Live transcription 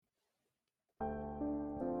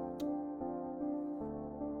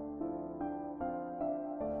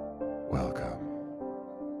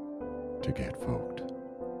to Get Folked.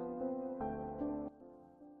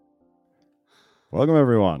 Welcome,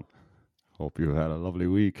 everyone. Hope you had a lovely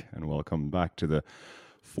week, and welcome back to the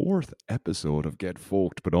fourth episode of Get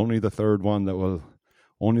Folked, but only the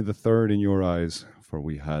third in your eyes, for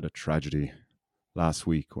we had a tragedy last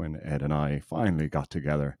week when Ed and I finally got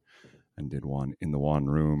together and did one in the one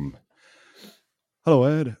room. Hello,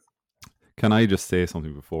 Ed. Can I just say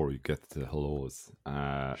something before we get to hellos?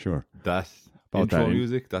 Sure. That About intro that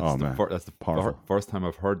music, that's the Powerful. first time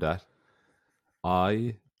I've heard that.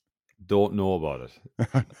 I don't know about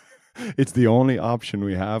it. It's the only option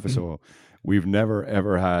we have, so we've never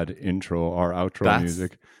ever had intro or outro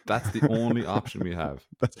music. That's the only option we have.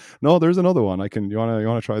 No, there's another one. You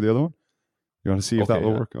wanna try the other one? You wanna see if that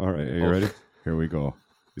will work? All right, are you ready? Here we go.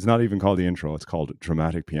 It's not even called the intro, it's called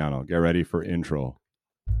dramatic piano. Get ready for intro.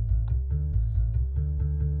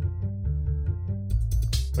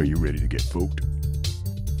 Are you ready to get folked?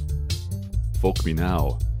 Folk me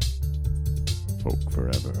now. Folk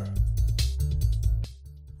forever.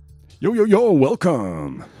 Yo,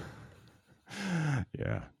 welcome.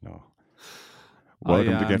 Yeah, no.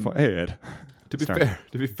 Welcome to Get Folked. Hey, Ed.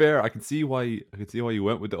 To be fair, I can see why you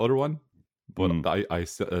went with the other one, but I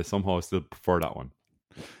somehow still prefer that one.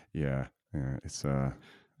 Yeah. It's I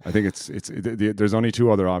think there's only two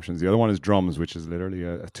other options. The other one is drums, which is literally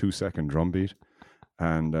a 2-second drum beat.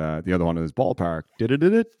 And the other one is ballpark. I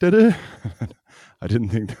didn't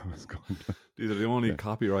think that was going to... These are the only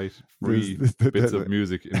copyright-free bits of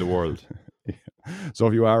music in the world. Yeah. So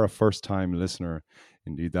if you are a first-time listener,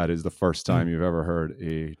 indeed that is the first time you've ever heard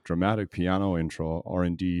a dramatic piano intro, or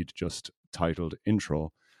indeed just titled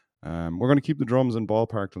intro. We're going to keep the drums in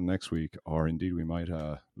ballpark till next week, or indeed we might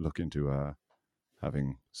look into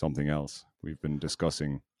having something else. We've been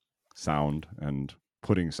discussing sound and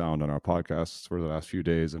putting sound on our podcasts for the last few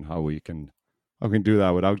days, and how we can do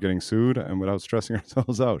that without getting sued and without stressing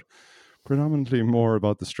ourselves out. Predominantly more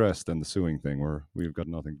about the stress than the suing thing, where we've got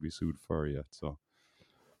nothing to be sued for yet. So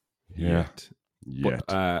yet.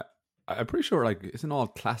 But, I'm pretty sure, like, isn't all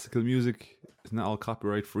classical music, isn't that all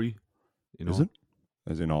copyright free? You know? Is it?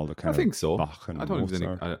 As in all the kind I think so. Bach and I don't think there's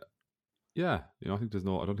Mozart? any. I don't think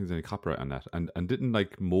there's any copyright on that. And didn't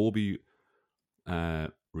like Moby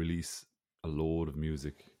release a load of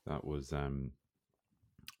music that was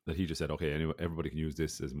that he just said, okay, anyway, everybody can use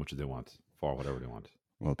this as much as they want for whatever they want.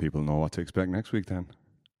 Well, people know what to expect next week then.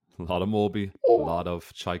 A lot of Moby, a lot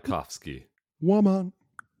of Tchaikovsky. Woman.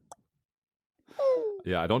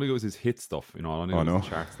 Yeah, I don't think it was his hit stuff. I don't think it was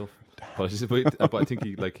his chart stuff. But I think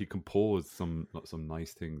he composed some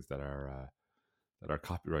nice things that are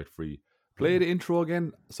copyright free. Play the intro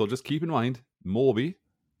again. So just keep in mind, Moby,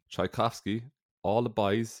 Tchaikovsky, all the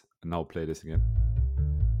buys, and now play this again.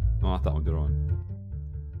 No, not that one, the other one.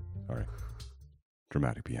 Sorry.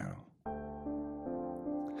 Dramatic piano.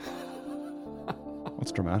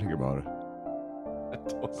 What's dramatic about it? I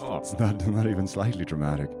don't know. It's not even slightly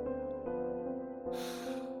dramatic.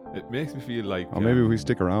 It makes me feel like... Or maybe if we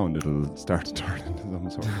stick around, it'll start to turn into some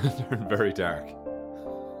sort of... turn very dark.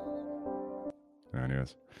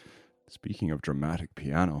 Anyways, speaking of dramatic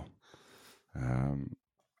piano,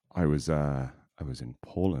 I was in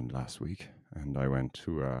Poland last week, and I went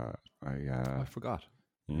to... I forgot.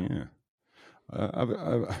 Yeah.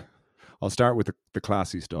 I'll start with the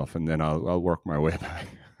classy stuff, and then I'll work my way back.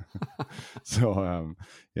 So,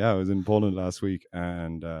 I was in Poland last week,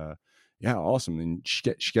 and awesome. And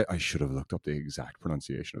I should have looked up the exact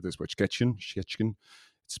pronunciation of this, but Szczecin.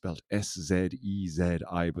 It's spelled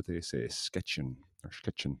S-Z-E-Z-I, but they say Szczecin or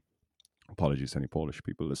Szczecin. Apologies to any Polish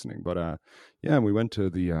people listening, but we went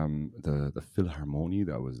to the Philharmonie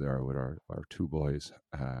that was there with our two boys.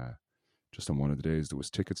 Just on one of the days, there was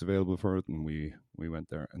tickets available for it, and we went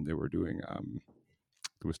there, and they were doing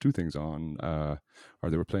there was two things on, or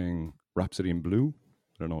they were playing Rhapsody in Blue.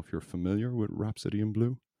 I don't know if you're familiar with Rhapsody in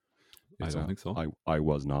Blue. I don't think so. I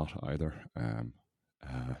was not either.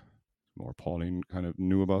 More Pauline kind of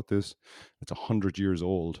knew about this. It's 100 years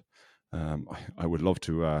old. I would love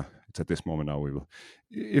to. It's at this moment now. We will,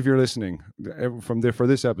 if you're listening for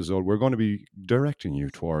this episode, we're going to be directing you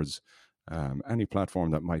towards any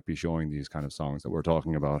platform that might be showing these kind of songs that we're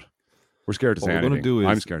talking about. We're scared to say anything.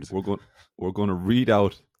 I'm scared to say. We're going to read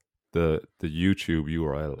out the YouTube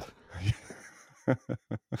URL.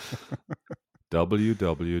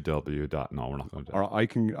 www. No, we're not going to. Or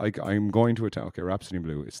I'm going to attempt. Okay, Rhapsody in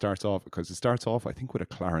Blue. It starts off, I think, with a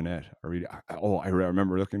clarinet. I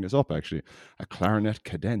remember looking this up actually. A clarinet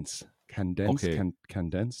cadence.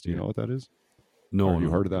 Cadence. Do you know what that is? No. Have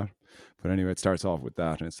you heard of that? But anyway, it starts off with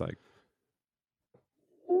that, and it's like.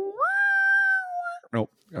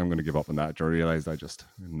 nope, I'm going to give up on that. I realized I just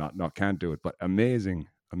not can't do it. But amazing.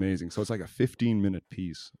 So it's like a 15-minute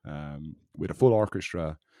piece with a full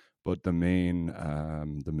orchestra, but the main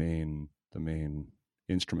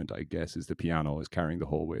instrument, I guess, is the piano is carrying the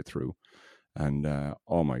whole way through. And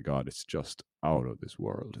oh my God, it's just out of this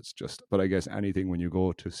world. It's just, but I guess anything when you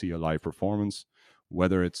go to see a live performance,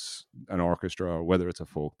 whether it's an orchestra or whether it's a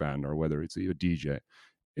folk band or whether it's a DJ,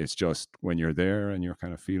 it's just when you're there and you're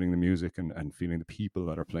kind of feeling the music and feeling the people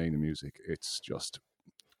that are playing the music, it's just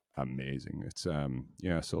amazing. It's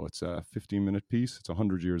so it's a 15-minute piece. It's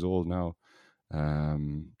 100 years old now.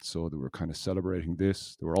 So they were kind of celebrating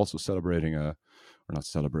this. They were also celebrating or not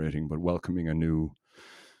celebrating, but welcoming a new,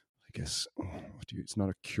 I guess, it's not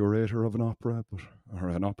a curator of an opera, or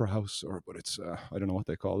an opera house, but it's I don't know what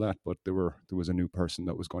they call that. But there was a new person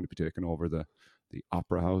that was going to be taking over the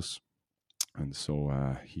opera house, and so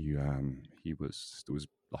there was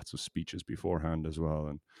lots of speeches beforehand as well,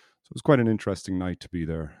 and so it was quite an interesting night to be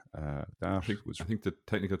there. I think the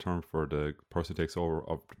technical term for the person who takes over,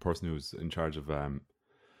 or the person who's in charge of an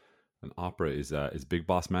opera is Big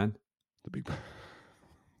Boss Man. The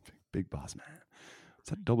big boss man. Is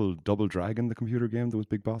that Double Dragon, the computer game that was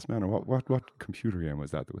Big Boss Man, or what computer game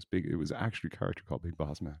was that was big? It was actually a character called Big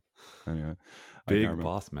Boss Man. Anyway, Big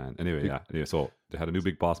Boss Man. Anyway, yeah. So they had a new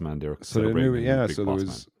Big Boss Man there. So there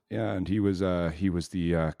was and he was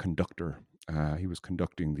the conductor. He was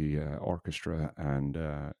conducting the orchestra, and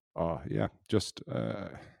just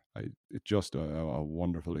a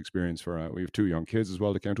wonderful experience for. We have two young kids as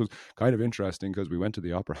well to count. It was kind of interesting because we went to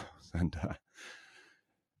the opera house and.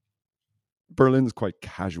 Berlin's quite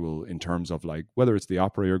casual in terms of like whether it's the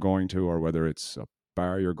opera you're going to or whether it's a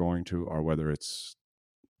bar you're going to or whether it's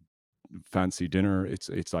fancy dinner. It's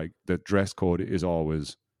like the dress code is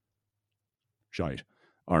always shite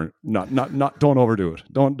or not. Don't overdo it.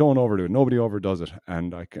 Don't overdo it. Nobody overdoes it.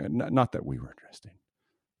 And not that we were dressed in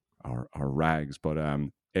our rags, but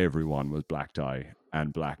everyone was black tie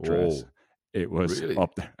and black dress. It was really?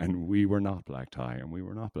 Up there, and we were not black tie and we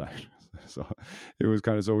were not black. So it was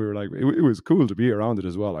kind of, so we were like, it was cool to be around it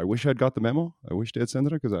as well. I wish I'd got the memo. I wish they'd sent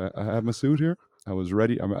it because I have my suit here. I was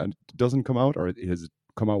ready. It doesn't come out, or it has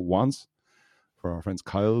come out once for our friend's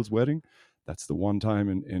Kyle's wedding. That's the one time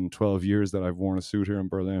in 12 years that I've worn a suit here in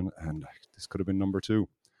Berlin, and this could have been number 2,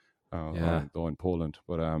 though in Poland.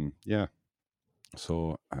 But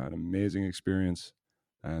so an amazing experience.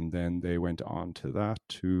 And then they went on to that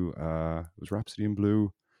it was Rhapsody in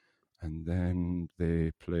Blue. And then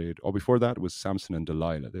they played, before that it was Samson and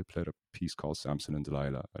Delilah. They played a piece called Samson and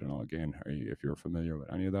Delilah. I don't know, again, if you're familiar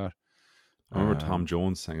with any of that. I remember Tom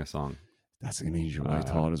Jones sang a song. That's immediately what I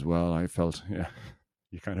thought as well. I felt,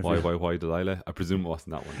 you kind of why Delilah? I presume it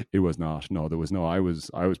wasn't that one. It was not. No, there was no. I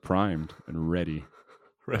was primed and ready.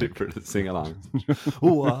 Ready for the sing along.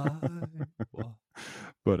 Why?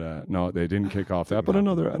 But no, they didn't kick off that. But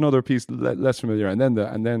another piece less familiar. And then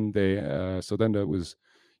there was.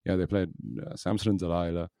 Yeah, they played Samson and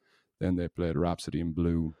Delilah. Then they played Rhapsody in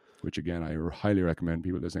Blue, which again I highly recommend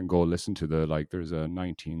people listen. Go listen to there's a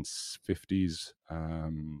 1950s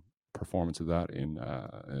performance of that in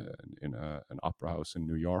an opera house in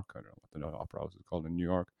New York. I don't know what the opera house is called in New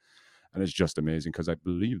York, and it's just amazing because I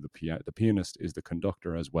believe the pianist is the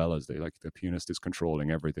conductor as well as the pianist is controlling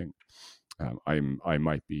everything. I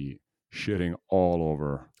might be shitting all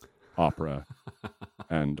over opera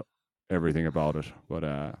and everything about it, but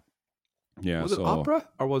was it opera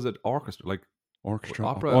or was it orchestra? Like orchestra?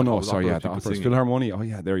 Opera? Oh no, sorry, the opera's Philharmonia. Oh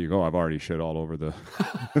yeah, there you go. I've already shit all over the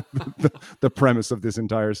the premise of this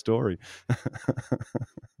entire story.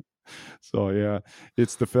 So yeah,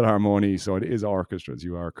 it's the Philharmonie, so it is orchestras.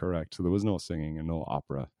 You are correct. So there was no singing and no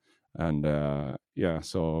opera, and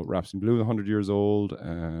so Rhapsody in Blue, 100 years old,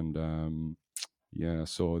 and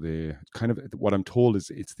so they kind of, what I'm told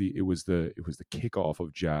is it was the kickoff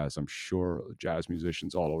of jazz. I'm sure jazz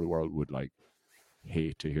musicians all over the world would like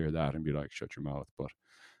hate to hear that and be like, shut your mouth. But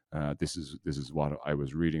this is what I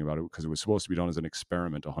was reading about it, because it was supposed to be done as an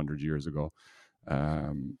experiment 100 years ago.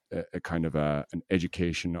 A kind of an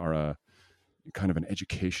education, or a kind of an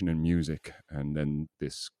education in music. And then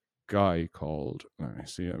this guy called,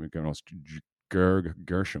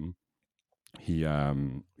 Gershom, he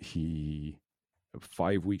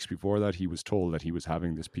 5 weeks before that, he was told that he was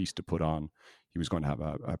having this piece to put on. He was going to have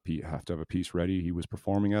have a piece ready. He was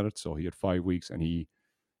performing at it, so he had 5 weeks, and he,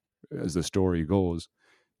 as the story goes,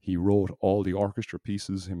 he wrote all the orchestra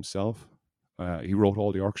pieces himself. But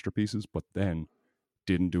then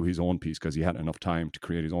didn't do his own piece because he hadn't enough time to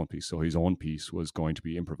create his own piece. So his own piece was going to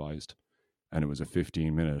be improvised, and it was a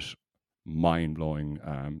 15-minute mind-blowing.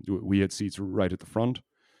 We had seats right at the front.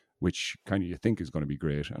 which kind of you think is going to be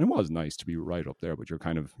great. And it was nice to be right up there, but you're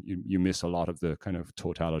kind of, you miss a lot of the kind of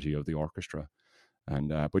totality of the orchestra. And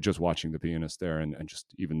but just watching the pianist there, and just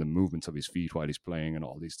even the movements of his feet while he's playing and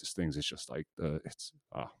all these things, it's just like it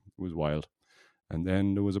was wild. And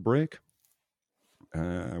then there was a break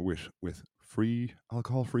with free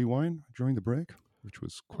alcohol-free wine during the break, which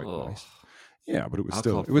was quite nice. Yeah, but it was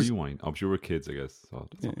still free wine. I'm sure we're kids, I guess. So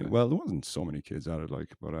yeah, okay. Well, there wasn't so many kids at it,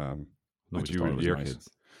 like, but no, but you were your kids.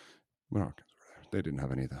 Well, they didn't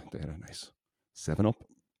have any of that. They had a nice 7-Up,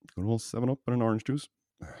 good old 7-Up and an orange juice.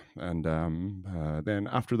 And then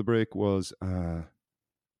after the break was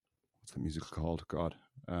what's the musical called? God,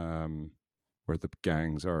 where the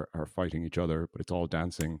gangs are fighting each other, but it's all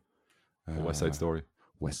dancing. West Side Story.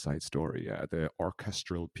 West Side Story, yeah, the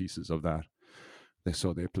orchestral pieces of that.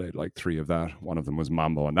 They played like 3 of that. One of them was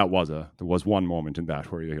Mambo, and there was one moment in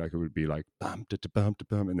that where like it would be like bam da bam da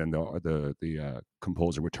bam, and then the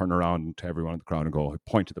composer would turn around to everyone in the crowd and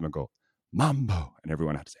point at them and go Mambo, and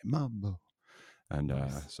everyone had to say Mambo. And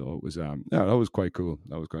nice. So it was that was quite cool.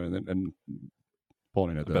 That was good. And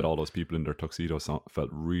Pauline I bet all those people in their tuxedos felt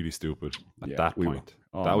really stupid at that point.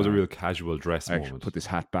 That was a real casual dress moment. I put this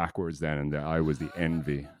hat backwards then, and I was the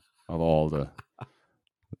envy of all the.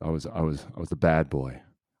 I was the bad boy.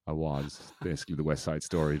 I was basically the West Side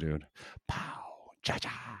Story dude. Pow, cha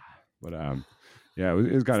cha. But yeah,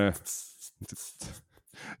 it was kind of.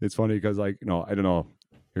 It's funny because, like, I don't know.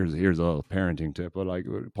 Here's a little parenting tip, but like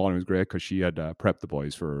Pauline was great because she had prepped the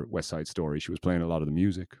boys for West Side Story. She was playing a lot of the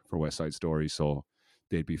music for West Side Story, so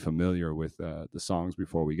they'd be familiar with the songs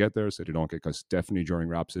before we get there, so they don't get, because definitely during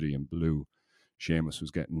Rhapsody and Blue, Seamus was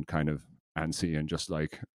getting kind of antsy and just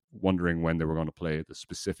like wondering when they were going to play the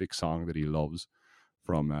specific song that he loves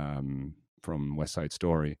from West Side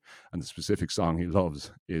Story. And the specific song he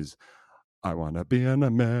loves is I want to be an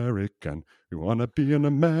American. We want to be an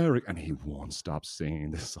American. And he won't stop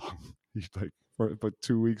singing this song. He's like, for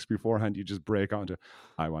 2 weeks beforehand, you just break onto,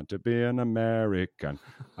 I want to be an American.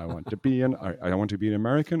 I want to be an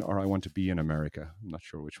American, or I want to be in America. I'm not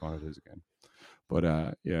sure which one it is again.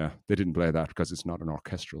 But yeah, they didn't play that because it's not an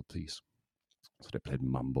orchestral piece. So they played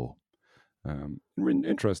Mambo.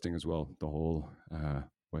 Interesting as well, the whole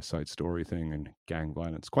West Side Story thing and gang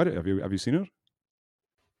violence. Have you seen it?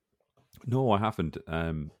 No, I haven't.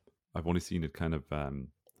 I've only seen it kind of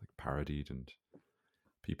like parodied and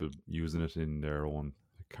people using it in their own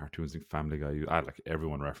cartoons, like Family Guy. Like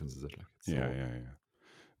everyone references it. Like yeah.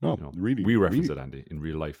 No, really, we reference really. it, Andy, in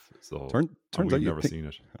real life. So turns we've out never seen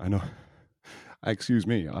it. I know. Excuse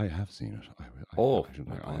me, I have seen it. I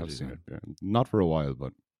have seen it. Yeah. Not for a while,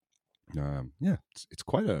 but yeah, it's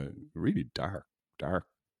quite a really dark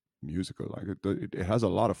musical. Like it has a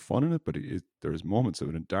lot of fun in it, but there's moments of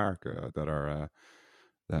it in dark that are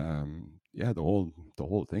yeah, the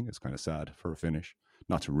whole thing is kind of sad for a finish.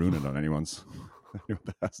 Not to ruin it on anyone's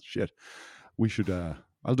shit. We should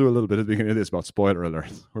I'll do a little bit at the beginning of this about spoiler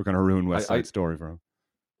alert. We're going to ruin West Side Story for him.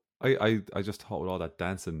 I just thought with all that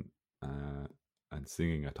dancing and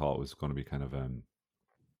singing, I thought it was going to be kind of I don't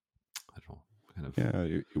know, kind of, yeah,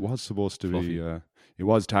 it was supposed to fluffy. be it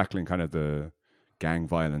was tackling kind of the gang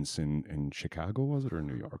violence in Chicago, was it, or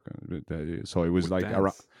New York? So it was with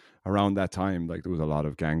like around that time, like there was a lot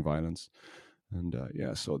of gang violence. And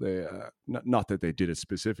yeah, so they not that they did it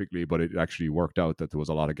specifically, but it actually worked out that there was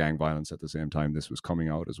a lot of gang violence at the same time this was coming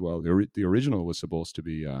out as well. The original was supposed to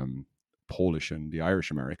be Polish and the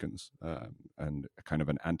Irish Americans, and kind of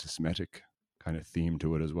an anti-Semitic kind of theme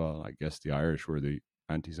to it as well. I guess the Irish were the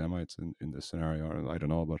anti-Semites in this scenario. I don't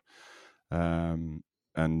know, but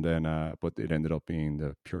and then but it ended up being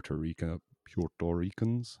the Puerto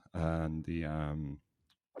Ricans and the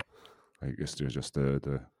I guess there's just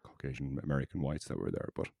the Caucasian American whites that were there,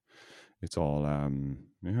 but it's all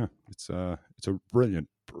yeah, it's a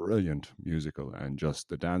brilliant musical, and just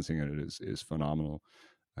the dancing in it is phenomenal,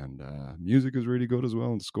 and music is really good as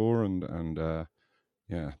well, and score and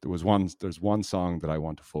yeah, there's one song that I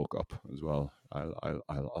want to folk up as well.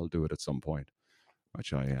 I'll do it at some point,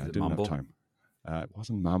 which I didn't Mambo? have time. It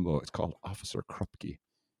wasn't Mambo. It's called Officer Krupke.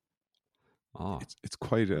 It's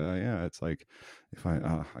quite yeah. It's like if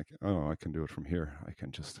I can do it from here. I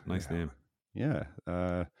can just nice name. Yeah.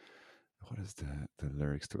 What is the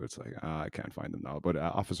lyrics to it? It's like I can't find them now. But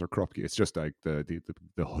Officer Krupke. It's just like the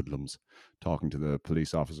hoodlums talking to the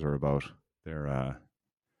police officer about their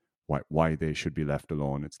why they should be left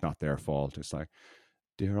alone. It's not their fault. It's like,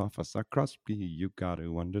 dear Officer Krupke, you got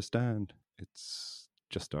to understand. It's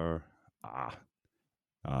just our no,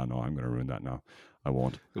 I'm going to ruin that now. I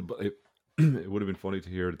won't. But it would have been funny to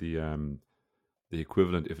hear the the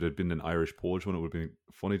equivalent, if it had been an Irish Polish one, it would have been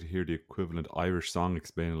funny to hear the equivalent Irish song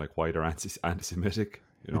explaining like why they're anti-Semitic,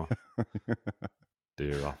 you know.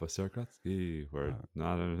 Dear Officer Krutsky, where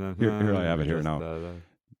here I have it here now.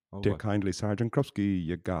 Oh, Dear what? kindly Sergeant Krupski,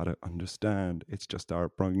 you gotta understand, it's just our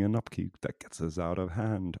bringing and upkeep that gets us out of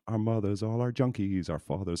hand. Our mothers all are junkies, our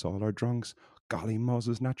fathers all are drunks. Golly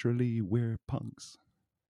Moses, naturally, we're punks.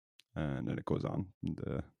 And then it goes on.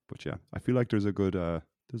 But yeah, I feel like there's a good.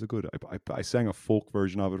 I sang a folk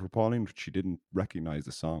version of it for Pauline, but she didn't recognize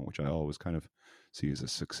the song, which I always kind of see as a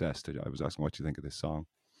success. I was asking what you think of this song,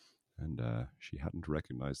 and she hadn't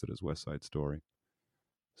recognized it as West Side Story.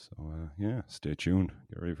 So yeah, stay tuned.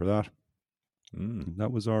 Get ready for that.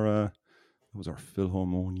 That was our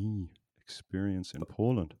Philharmonie experience in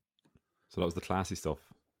Poland. So that was the classy stuff.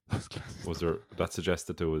 Was there that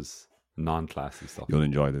suggested there was non-classy stuff? You'll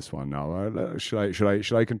enjoy this one now.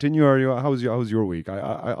 Should I continue, or how's your week?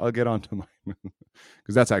 I'll get on to mine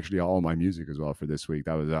because that's actually all my music as well for this week.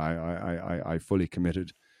 That was I fully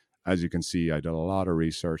committed. As you can see, I did a lot of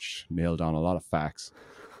research, nailed down a lot of facts,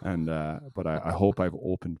 and but I hope I've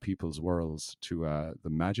opened people's worlds to the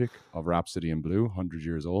magic of Rhapsody in Blue, 100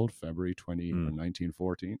 years old, February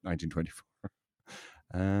 1924,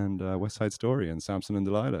 and West Side Story and Samson and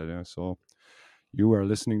Delilah. Yeah, so. You are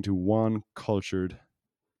listening to one cultured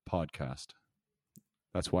podcast.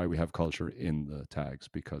 That's why we have culture in the tags,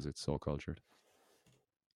 because it's so cultured.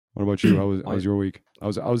 What about you? How was your week?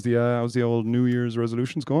 How's the old New Year's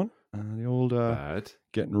resolutions going? The old bad,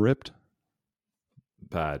 getting ripped.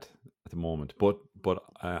 Bad at the moment, but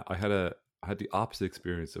I had the opposite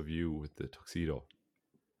experience of you with the tuxedo.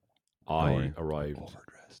 I arrived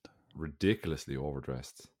overdressed, ridiculously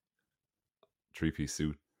overdressed, 3-piece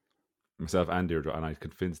suit. Myself and Deirdre, and I had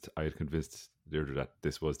convinced Deirdre that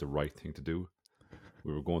this was the right thing to do.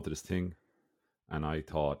 We were going to this thing, and I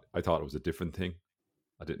thought it was a different thing.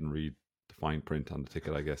 I didn't read the fine print on the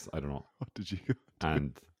ticket, I guess. I don't know. What did you do?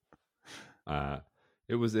 And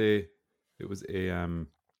it was a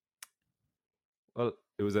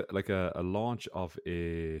launch of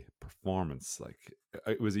a performance. Like,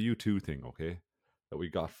 it was a U2 thing, okay, that we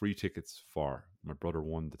got free tickets for. My brother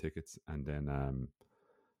won the tickets, and then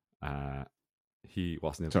he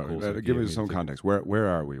wasn't able to go. So give me some context. Where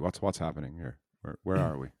are we? What's happening here? Where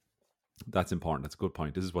are we? That's important. That's a good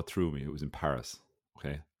point. This is what threw me. It was in Paris.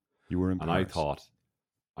 Okay, you were in Paris. And I thought,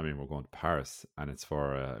 we're going to Paris, and it's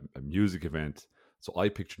for a music event. So I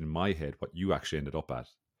pictured in my head what you actually ended up at,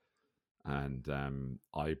 and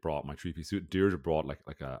I brought my 3-piece suit. Deirdre brought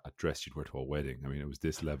like a dress you'd wear to a wedding. I mean, it was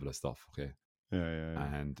this level of stuff. Okay,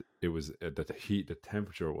 yeah. And it was the heat, the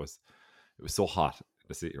temperature was so hot in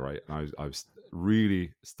the city, right? And I was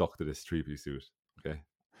really stuck to this 3-piece suit. Okay,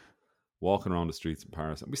 walking around the streets in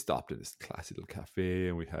Paris, and we stopped at this classy little cafe,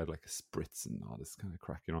 and we had like a spritz and all this kind of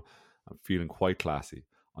crack, you know. I'm feeling quite classy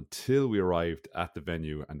until we arrived at the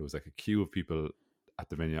venue, and there was like a queue of people at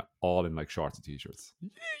the venue, all in like shorts and t-shirts.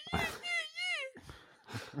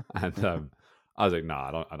 And I was like, nah,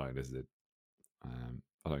 I don't think this is it. I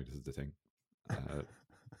don't think this is the thing.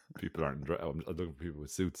 People aren't. I'm looking for people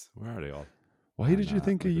with suits. Where are they all? Why did you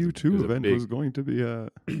think a U2 event was going to be a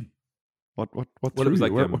what? Well, it was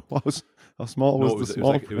like how small was the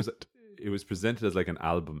small? It was presented as like an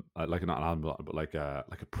album, like not an album, but like a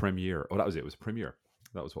premiere. Oh, that was it. It was premiere.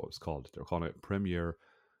 That was what it was called. They were calling it premiere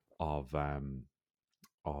of a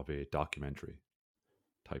documentary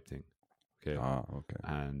type thing. Okay. Okay.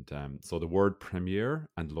 And so the word premiere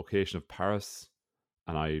and the location of Paris,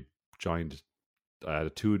 and I joined. I had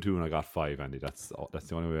a 2 and 2, and I got 5, Andy. That's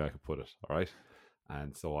the only way I could put it. All right.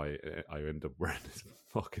 And so I ended up wearing this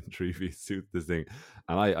fucking 3-piece suit, this thing,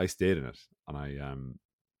 and I stayed in it. And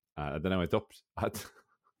then I went up.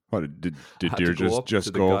 What did Deirdre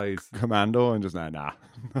just go commando and just nah?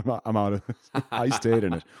 I'm out of this. I stayed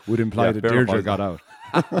in it. Would imply that Deirdre got out.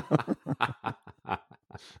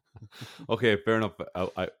 Okay, fair enough.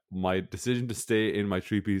 My decision to stay in my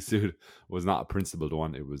 3-piece suit was not a principled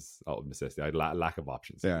one. It was out of necessity. I had lack of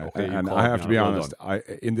options. Yeah, okay, and I have to be honest.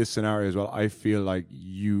 In this scenario as well, I feel like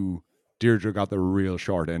Deirdre got the real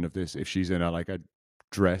short end of this. If she's in a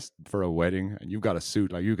dress for a wedding and you've got a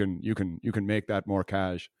suit, like you can make that more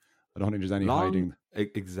cash. I don't think there's any hiding.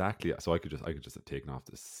 Exactly. So I could just have taken off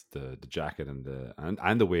the jacket and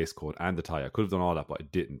the waistcoat and the tie. I could have done all that, but I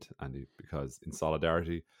didn't, Andy, because in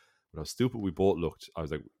solidarity with how stupid we both looked, I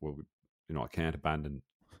was like, well, I can't abandon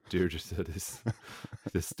Deirdre to this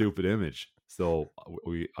stupid image. So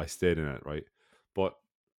I stayed in it, right? But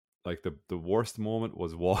like the worst moment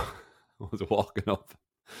was walking up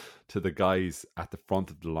to the guys at the front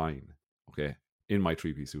of the line, okay, in my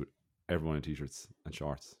 3-piece suit, everyone in t-shirts and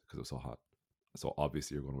shorts because it was so hot. So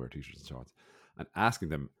obviously you're going to wear t-shirts and shorts. And asking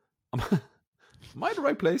them, am I in the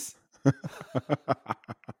right place? Am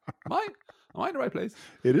I in the right place?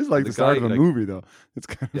 It is like the start of a movie, though. It's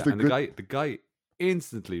kind of the guy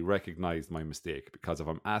instantly recognized my mistake, because if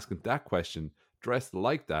I'm asking that question dressed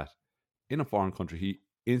like that in a foreign country, he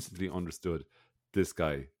instantly understood this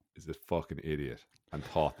guy is a fucking idiot and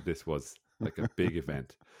thought that this was like a big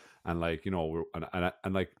event. And like, you know,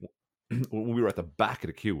 and like when we were at the back of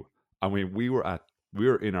the queue, I mean, we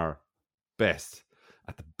were in our best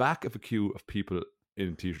at the back of a queue of people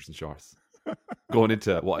in t-shirts and shorts going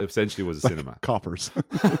into what essentially was a cinema. Coppers.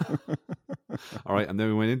 All right, and then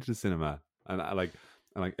we went into the cinema, and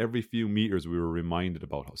like every few meters we were reminded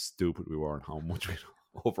about how stupid we were and how much we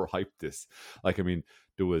overhyped this. Like, I mean,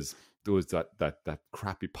 there was that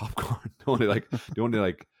crappy popcorn. the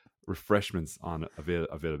only refreshments on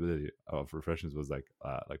availability of refreshments was like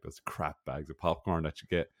those crap bags of popcorn that you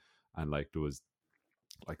get, and like there was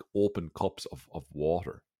like open cups of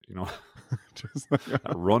water, you know. Just like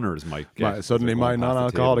that runners might get. Suddenly my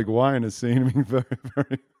non-alcoholic wine is seeming very,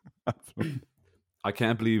 very affluent. I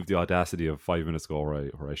can't believe the audacity of 5 minutes ago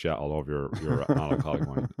where I shat all over your non-alcoholic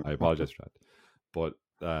wine. I apologize for that. But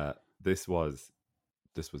this was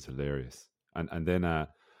hilarious. And then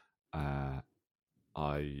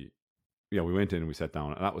we went in and we sat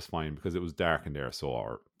down, and that was fine because it was dark in there, so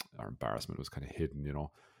our embarrassment was kind of hidden, you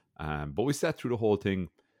know. But we sat through the whole thing.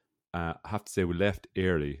 I have to say we left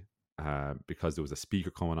early because there was a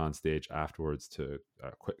speaker coming on stage afterwards to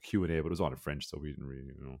Q&A, but it was all in French, so we didn't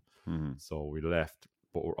really, you know. Mm-hmm. So we left,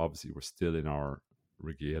 but we're still in our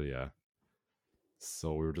regalia.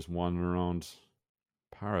 So we were just wandering around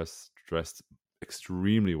Paris, dressed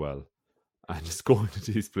extremely well, and just going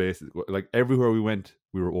to these places. Like everywhere we went,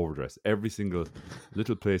 we were overdressed. Every single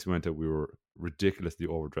little place we went to, we were ridiculously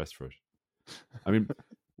overdressed for it. I mean,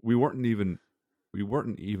 we weren't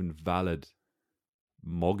even valid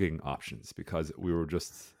mugging options because we were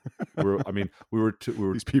these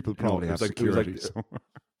people probably have security.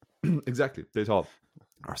 Exactly. They thought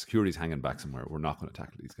our security's hanging back somewhere. We're not going to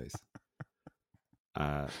tackle these guys.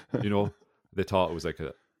 You know, they thought it was like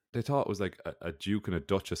a duke and a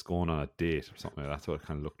duchess going on a date or something. That's what it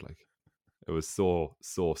kind of looked like. It was so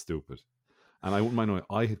stupid. And I wouldn't mind knowing,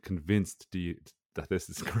 I had convinced that this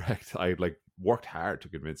is correct. I had like worked hard to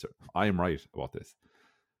convince her I am right about this,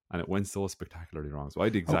 and it went so spectacularly wrong. So I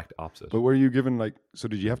did the exact opposite. But were you given so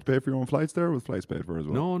did you have to pay for your own flights there, or was flights paid for as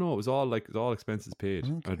well? No, it was all expenses paid.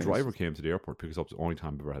 Okay. And a driver came to the airport, picked us up. It's the only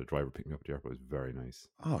time I've ever had a driver pick me up at the airport. It was very nice.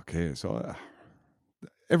 Okay, so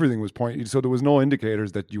everything was pointing. So there was no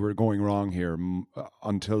indicators that you were going wrong here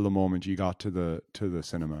until the moment you got to the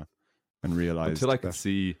cinema and realized until I could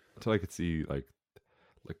see like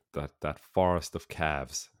that forest of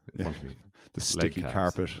calves in front of me. The sticky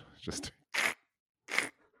carpet, just.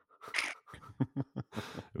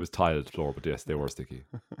 It was tiled floor, but yes, they were sticky.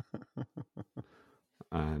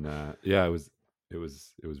 And it was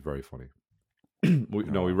very funny.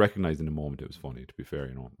 We recognized in the moment it was funny. To be fair,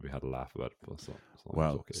 you know, we had a laugh about it. So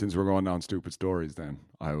okay. Since we're going down stupid stories, then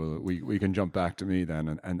we can jump back to me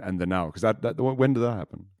then and the now, because that when did that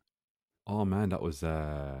happen? Oh man, that was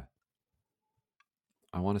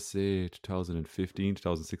I want to say 2015,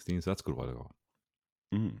 2016. So that's a good while ago.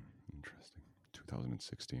 Interesting.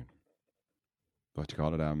 2016. What you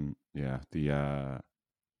call it?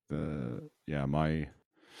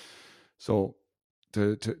 So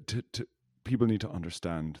to people need to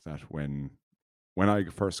understand that when I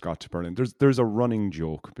first got to Berlin, there's a running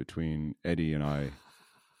joke between Eddie and I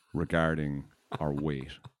regarding our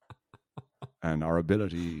weight and our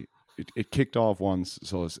ability. It kicked off once.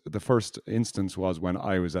 So the first instance was when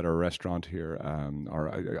I was at a restaurant here.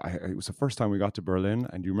 It was the first time we got to Berlin.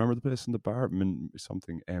 And do you remember the place in the bar?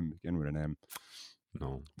 Something M, begin with an M.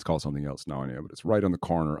 No. It's called something else now anyway, but it's right on the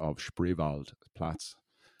corner of Spreewald Platz.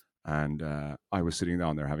 And I was sitting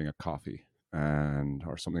down there having a coffee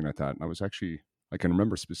or something like that. And I can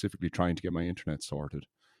remember specifically trying to get my internet sorted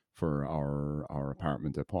for our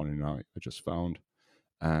apartment that Paul and I just found.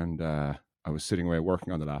 And I was sitting away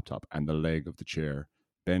working on the laptop, and the leg of the chair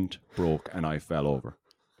bent, broke, and I fell over.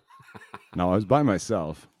 Now, I was by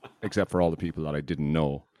myself, except for all the people that I didn't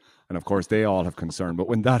know. And of course, they all have concern. But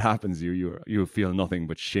when that happens, you feel nothing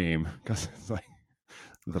but shame, because it's like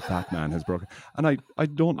the fat man has broken. And I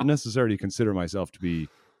don't necessarily consider myself to be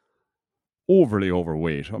overly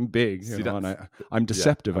overweight. I'm big, and I'm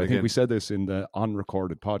deceptive. I think we said this in the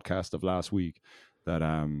unrecorded podcast of last week. That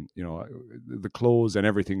the clothes and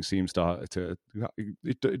everything seems to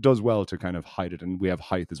it does well to kind of hide it, and we have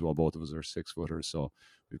height as well. Both of us are 6 footers, so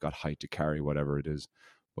we've got height to carry whatever it is.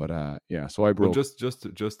 But yeah, so I Well, broke. just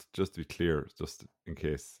to be clear, just in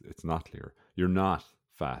case it's not clear, you're not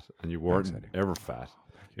fat, and you Thanks, weren't Eddie. ever fat.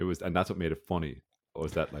 It was, and that's what made it funny.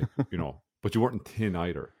 Was that like but you weren't thin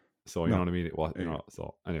either. So you know No. what I mean? It was Yeah.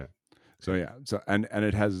 So anyway, So yeah, so and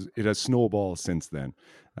it has snowballed since then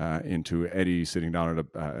into Eddie sitting down at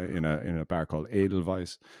in a bar called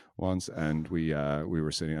Edelweiss once, and we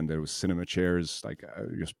were sitting, and there was cinema chairs, like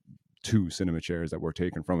just 2 cinema chairs that were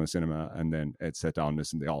taken from a cinema, and then Ed sat down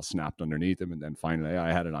this, and they all snapped underneath him, and then finally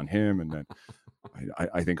I had it on him, and then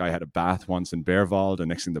I think I had a bath once in Beerwald, and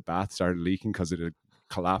next thing the bath started leaking because it had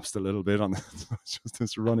collapsed a little bit on so it's just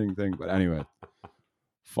this running thing. But anyway,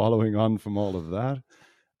 following on from all of that.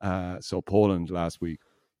 So Poland last week,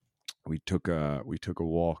 we took a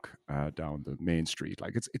walk down the main street.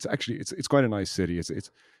 Like it's actually it's quite a nice city. Is it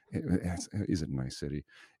a nice city?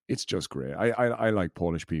 It's just great. I like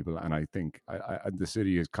Polish people, and I think the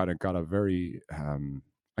city has kind of got a very. I'm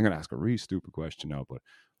going to ask a really stupid question now, but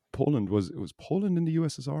was Poland in the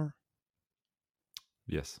USSR?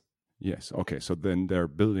 yes. Yes. Okay. So then their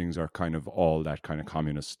buildings are kind of all that kind of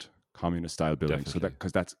communist style building. So Definitely.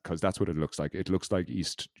 because that's what it looks like. It looks like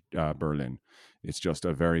East Berlin. It's just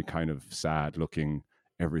a very kind of sad looking.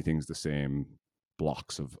 Everything's the same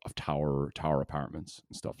blocks of tower apartments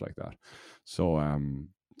and stuff like that. So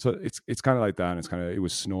it's kind of like that. And it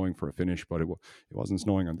was snowing for a finish, but it wasn't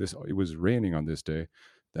snowing on this. It was raining on this day.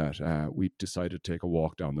 That we decided to take a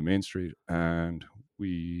walk down the main street, and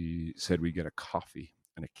we said we get a coffee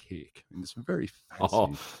and a cake in this very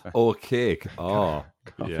fancy cake. Oh,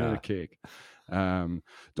 coffee yeah. and a cake. Don't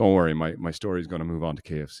worry, my story is going to move on to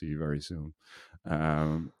KFC very soon.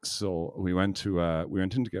 So we went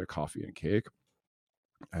in to get a coffee and cake,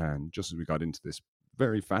 and just as we got into this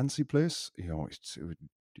very fancy place, we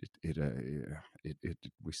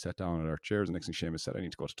sat down at our chairs, and next thing Seamus said, I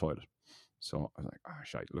need to go to the toilet. So I was like, I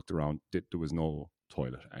looked around, there was no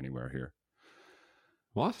toilet anywhere here.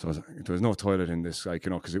 What? So there was no toilet in this,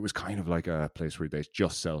 because it was kind of like a place where they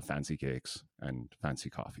just sell fancy cakes and fancy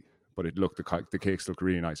coffee. But the cakes looked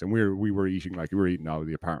really nice, and we were eating out of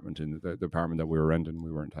the apartment in the apartment that we were renting.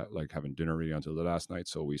 We weren't having dinner really until the last night,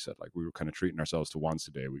 so we said we were kind of treating ourselves to once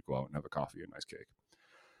a day. We'd go out and have a coffee and a nice cake.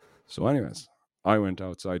 So, anyways, I went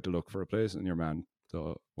outside to look for a place, and your man,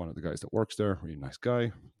 one of the guys that works there, really nice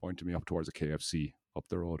guy, pointed me up towards a KFC up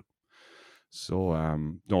the road. So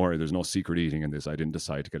don't worry, there's no secret eating in this. I didn't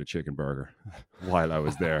decide to get a chicken burger while I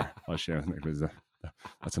was there.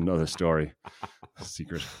 That's another story.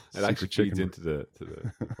 Secret. It actually feeds into the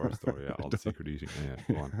first story. Yeah, all the secret eating. Yeah,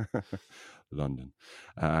 go on. London.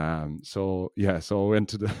 So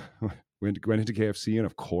went into KFC, and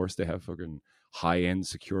of course they have fucking high-end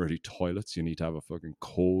security toilets. You need to have a fucking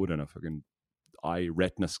code and a fucking eye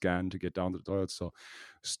retina scan to get down to the toilet. So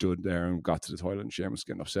stood there and got to the toilet, and Seamus was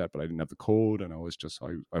getting upset, but I didn't have the code, and I was just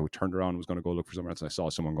I turned around and was going to go look for somewhere else, and I saw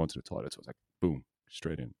someone going to the toilet, so I was like, boom,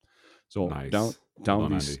 straight in. So nice.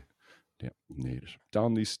 down these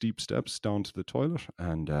down these steep steps down to the toilet,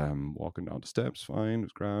 and walking down the steps, fine, it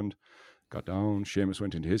was grand. Got down, Seamus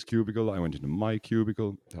went into his cubicle, I went into my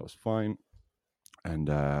cubicle, that was fine. And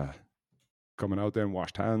coming out there and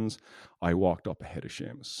washed hands, I walked up ahead of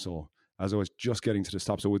Seamus. So as I was just getting to the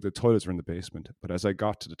stop, so the toilets were in the basement, but as I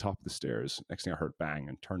got to the top of the stairs, next thing I heard bang,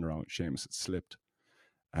 and turned around, Seamus had slipped.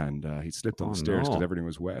 And he'd slipped on the stairs because everything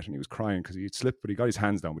was wet, and he was crying because he'd slipped, but he got his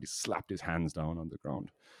hands down, but he slapped his hands down on the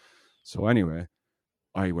ground. So anyway,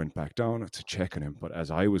 I went back down to check on him, but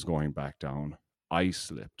as I was going back down, I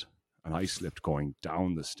slipped, and I slipped going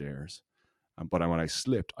down the stairs. But when I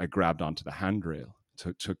slipped, I grabbed onto the handrail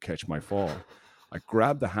to catch my fall. I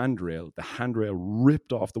grabbed the handrail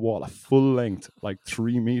ripped off the wall, a full length,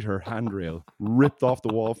 3 meter handrail, ripped off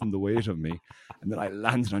the wall from the weight of me. And then I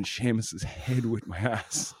landed on Seamus's head with my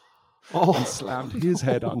ass. And slammed his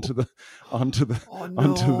head onto the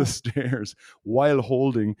stairs while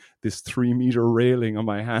holding this 3 meter railing on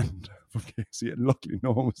my hand. Okay, see, and luckily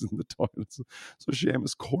no one was in the toilet. So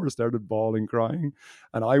Seamus core started bawling, crying,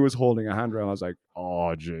 and I was holding a handrail. I was like,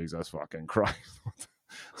 "Oh Jesus fucking Christ!"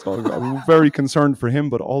 So I was very concerned for him,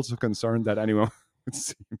 but also concerned that anyone would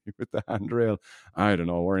see me with the handrail. I don't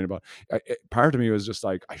know, worrying about. Part of me was just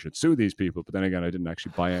like, I should sue these people, but then again, I didn't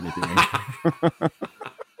actually buy anything.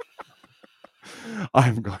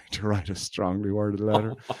 I'm going to write a strongly worded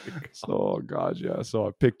letter. So God, yeah. So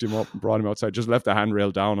I picked him up and brought him outside. Just left the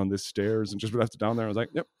handrail down on this stairs and just left it down there. I was like,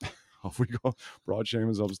 yep, off we go. Brought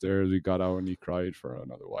Seamus upstairs. We got out and he cried for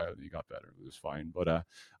another while and he got better. It was fine. But I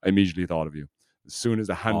immediately thought of you. As soon as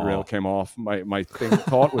the handrail came off, my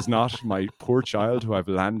thought was not my poor child who I've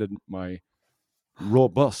landed my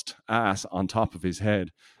robust ass on top of his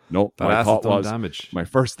head. No, that my ass thought has done was, damage. my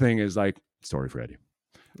first thing is like, story for Eddie.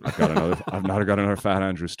 I've not got another Fat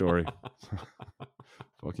Andrew story.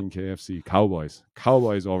 Fucking KFC. Cowboys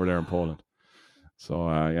over there in Poland. So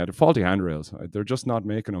yeah, the faulty handrails. They're just not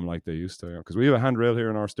making them like they used to. Because we have a handrail here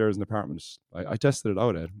in our stairs in the apartment. I tested it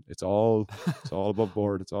out, Ed. It's all above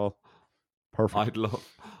board. It's all perfect.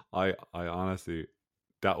 I honestly,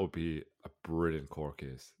 that would be a brilliant court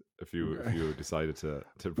case if you decided to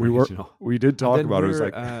we did talk about it. It was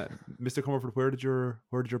like, Mr. Comerford, where did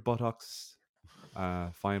your buttocks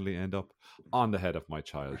finally end up? On the head of my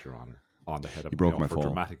child, Your Honor. On the head of, he broke my for fall.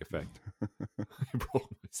 Dramatic effect.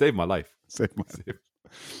 Saved my life. So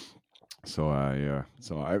yeah.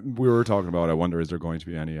 So we were talking about, I wonder, is there going to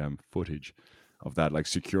be any footage of that, like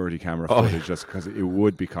security camera footage, just because it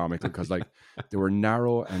would be comical, because like they were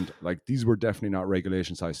narrow and like these were definitely not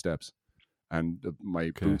regulation size steps, and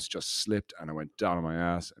my boots just slipped and I went down on my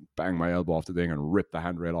ass and banged my elbow off the thing and ripped the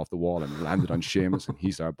handrail off the wall and landed on Seamus and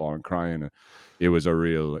he started bawling crying. And it was a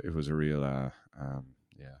real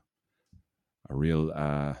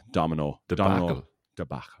domino debacle.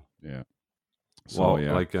 Yeah. So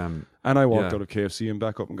yeah, like and I walked out of KFC and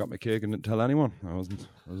back up and got my cake and didn't tell anyone. I wasn't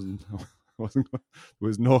there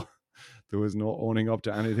was no owning up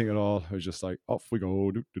to anything at all. I was just like, off we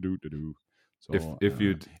go, do. So if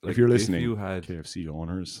you're listening, if you had KFC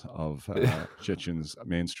owners of Chechen's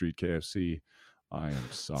Main Street KFC, I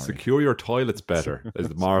am sorry. Secure your toilets better is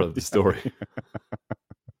the moral of the story.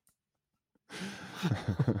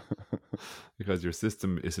 Because your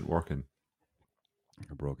system isn't working.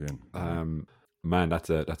 I broke in. Man, that's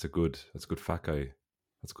a good fat guy.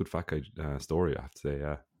 That's a good fat guy story, I have to say.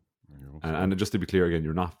 Yeah. And just to be clear again,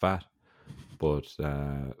 you're not fat, but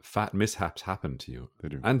fat mishaps happen to you. They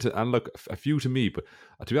do. And look, a few to me, but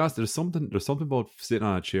to be honest, there's something about sitting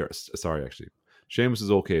on a chair. Sorry, actually, Seamus is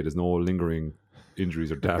okay. There's no lingering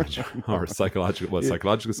injuries or damage or psychological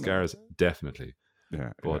scars, definitely.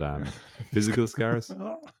 Yeah, but physical scars?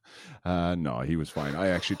 No, he was fine. I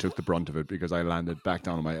actually took the brunt of it because I landed back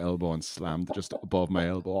down on my elbow and slammed just above my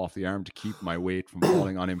elbow off the arm to keep my weight from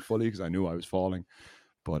falling on him fully, because I knew I was falling.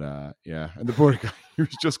 But yeah, and the poor guy, he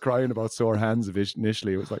was just crying about sore hands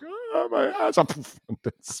initially. It was like, oh, my hands, and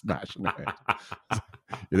then smashing the head.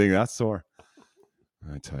 You think that's sore?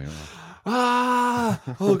 I tell you what.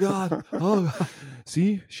 Oh God.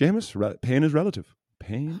 See, Seamus, pain is relative.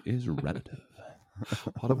 Pain is relative.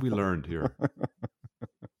 What have we learned here?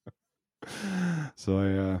 So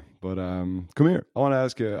yeah, but come here. I want to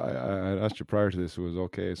ask you. I asked you prior to this. It was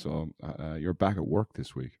okay. So you're back at work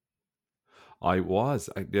this week. I was.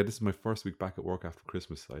 This is my first week back at work after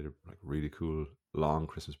Christmas. I had a really cool long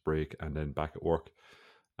Christmas break and then back at work,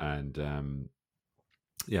 and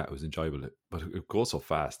yeah, it was enjoyable. But it goes so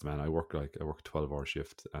fast, man. I work a 12-hour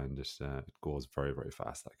shift, and it goes very, very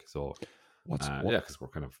fast. Like so, because we're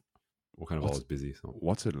kind of always busy. So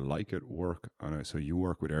what's it like at work? So you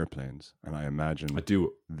work with airplanes, and I imagine I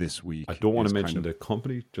do this week. I don't want to mention the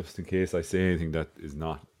company just in case I say anything that is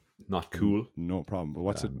not cool. No problem. But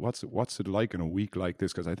what's it like in a week like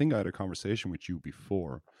this? Because I think I had a conversation with you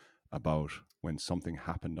before about when something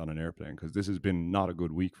happened on an airplane, because this has been not a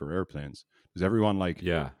good week for airplanes. Is everyone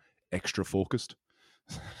extra focused?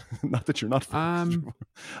 Not that you're not focused.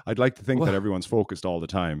 I'd like to think that everyone's focused all the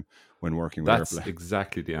time when working with airplanes. That's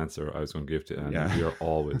exactly the answer I was going to give to, and we are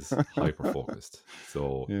always hyper focused.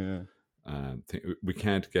 So we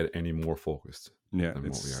can't get any more focused than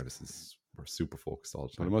what we are. We're super focused all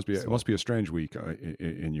the time. But it must be a strange week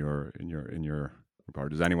in your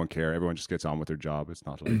part. Does anyone care? Everyone just gets on with their job. It's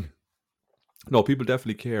not like no, people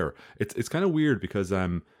definitely care. It's kind of weird because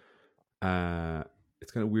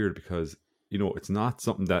it's not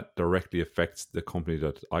something that directly affects the company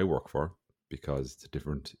that I work for because it's a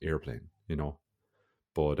different airplane,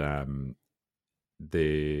 but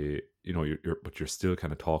you're still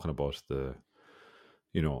kind of talking about the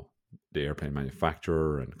airplane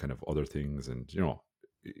manufacturer and kind of other things, and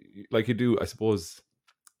like you do, I suppose.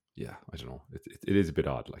 Yeah, I don't know. It is a bit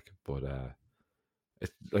odd, but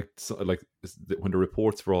it's when the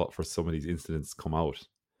reports for some of these incidents come out,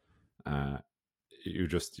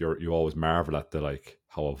 you always marvel at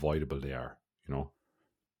how avoidable they are,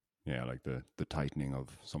 Yeah, like the tightening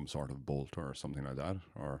of some sort of bolt or something like that,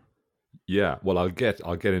 or yeah. Well, I'll get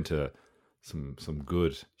into some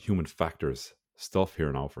good human factors stuff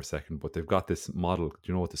here now for a second, but they've got this model. Do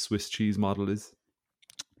you know what the Swiss cheese model is?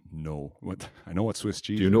 No, I know what Swiss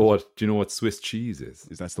cheese. Do you know what Swiss cheese is?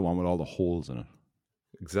 Is that the one with all the holes in it?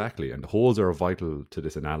 Exactly, and the holes are vital to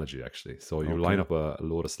this analogy, actually. So you line up a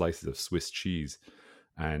load of slices of Swiss cheese,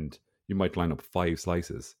 and you might line up 5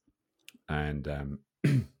 slices, and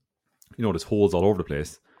there's holes all over the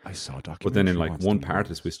place. I saw a documentary. But then in like one part of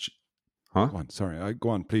the Swiss cheese. Huh? Go on, sorry. Go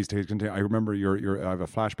on, please continue. I remember I have a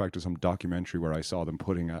flashback to some documentary where I saw them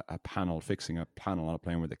putting fixing a panel on a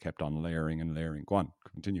plane where they kept on layering and layering. Go on,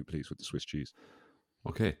 continue, please, with the Swiss cheese.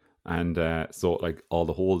 Okay, and so like all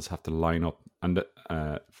the holes have to line up, and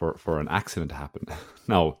for an accident to happen.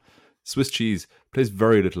 Now, Swiss cheese plays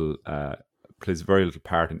very little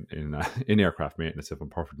part in aircraft maintenance. If I'm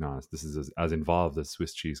perfectly honest, this is as involved as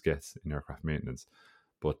Swiss cheese gets in aircraft maintenance,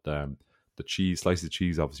 but the slices of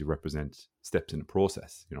cheese obviously represent steps in the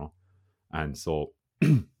process, and so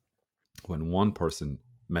when one person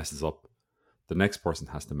messes up, the next person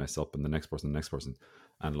has to mess up, and the next person,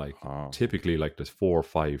 and like typically like there's 4 or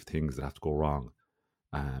 5 things that have to go wrong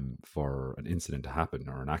for an incident to happen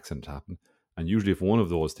or an accident to happen. And usually if one of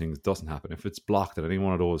those things doesn't happen, if it's blocked at any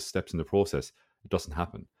one of those steps in the process, it doesn't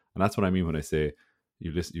happen. And that's what I mean when I say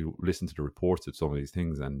you listen to the reports of some of these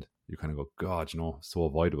things and you kind of go, God, so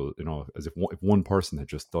avoidable, as if one person had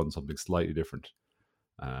just done something slightly different.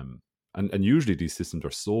 And usually these systems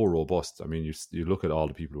are so robust. I mean, you look at all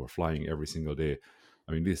the people who are flying every single day.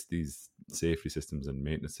 I mean, these safety systems and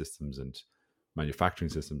maintenance systems and manufacturing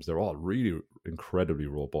systems, they're all really incredibly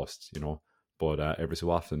robust, but every so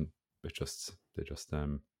often they just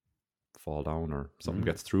fall down or something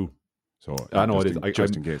gets through. So I know it is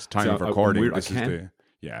just in case time of recording.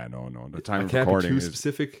 The time of recording is too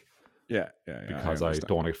specific. Yeah, because I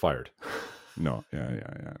don't want to get fired. No,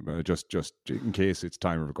 yeah. But just in case it's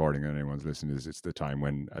time of recording and anyone's listening, it's the time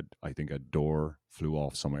when I think a door flew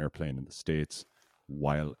off some airplane in the States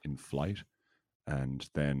while in flight, and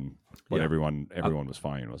then everyone was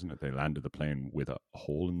fine, wasn't it? They landed the plane with a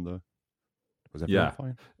hole in the. Was everyone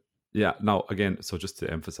fine? Yeah. Now, again, so just to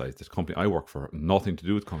emphasize, the company I work for, nothing to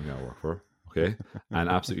do with the company I work for, okay? And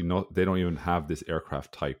absolutely not, they don't even have this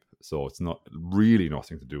aircraft type. So it's not really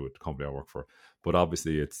nothing to do with the company I work for. But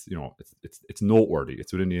obviously it's, it's noteworthy.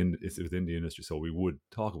 It's within the industry. So we would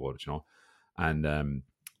talk about it, And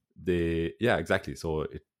exactly. So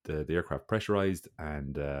the aircraft pressurized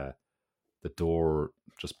and the door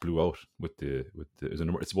just blew out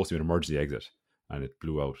it's supposed to be an emergency exit. And it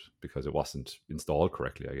blew out because it wasn't installed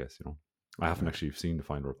correctly, I guess, I haven't actually seen the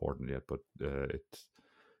final report on it yet, but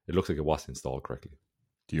it looks like it wasn't installed correctly.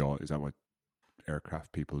 Is that what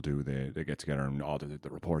aircraft people do? They get together and the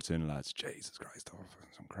reports in, lads. Jesus Christ,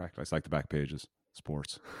 some crack. It's like the back pages,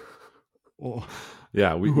 sports. Oh,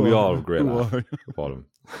 yeah, we all have a great laugh about them.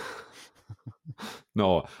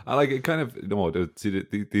 No, I like it. Kind of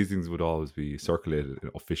these things would always be circulated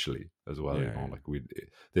officially as well. Like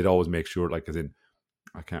they'd always make sure, like, as in,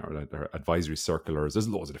 I can't remember, advisory circulars. There's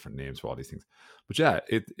loads of different names for all these things. But yeah,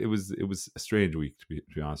 it was a strange week to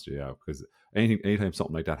be honest with you, because anytime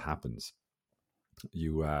something like that happens,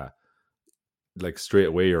 you like straight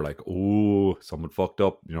away you're like, oh, someone fucked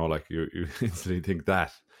up. Like you instantly think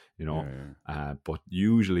that. But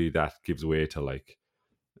usually that gives way to like,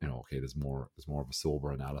 okay, there's more of a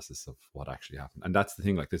sober analysis of what actually happened. And that's the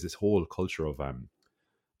thing, like there's this whole culture of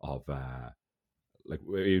like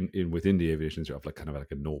within the aviation industry of like kind of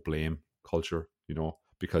like a no blame culture,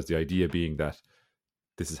 because the idea being that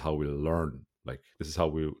this is how we'll learn, like this is how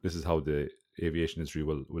the aviation industry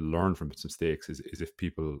will learn from its mistakes is if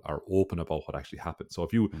people are open about what actually happened. So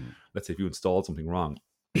if you let's say if you installed something wrong,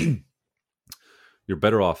 you're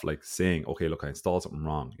better off like saying, okay, look, I installed something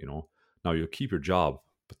wrong, now you'll keep your job,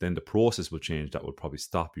 but then the process will change. That will probably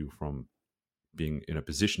stop you from being in a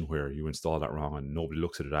position where you install that wrong and nobody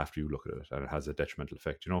looks at it after you look at it, and it has a detrimental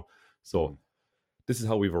effect, So this is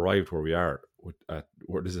how we've arrived where we are.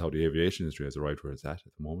 This is how the aviation industry has arrived where it's at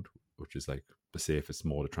the moment, which is like the safest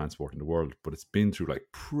mode of transport in the world. But it's been through like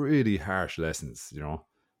pretty harsh lessons,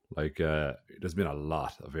 Like there's been a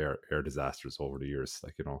lot of air disasters over the years,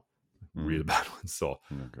 like real bad ones. So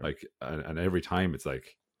like, and every time it's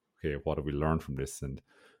like, okay, what have we learned from this? And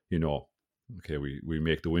okay, we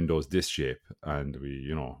make the windows this shape, and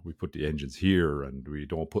we put the engines here, and we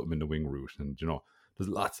don't put them in the wing route, and there's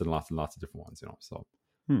lots and lots and lots of different ones, So,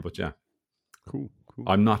 but yeah, cool.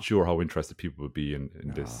 I'm not sure how interested people would be in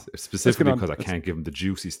this specifically because I can't give them the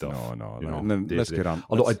juicy stuff. No. And then let's get on.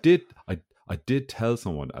 Although I did tell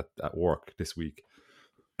someone at work this week,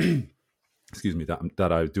 excuse me,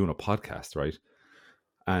 that I was doing a podcast, right?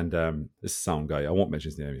 And this sound guy, I won't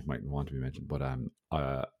mention his name, he might want to be mentioned, but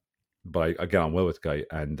I get on well with the guy,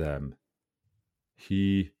 and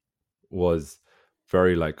he was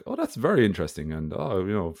very like, oh, that's very interesting, and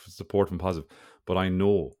support and positive. But I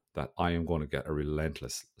know that I am going to get a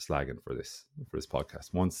relentless slagging for this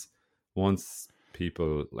podcast. Once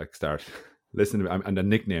people like start listening to me, and the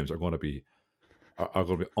nicknames are going to be are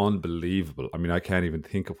going to be unbelievable. I mean, I can't even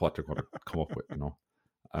think of what they're going to come up with, you know,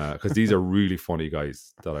 because these are really funny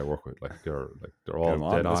guys that I work with. Like they're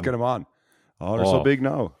all dead on. Let's get them on. Oh, they're so big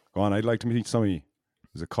now. Go on, I'd like to meet some of you.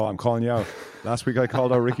 There's a call. I'm calling you out. Last week I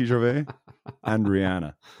called out Ricky Gervais and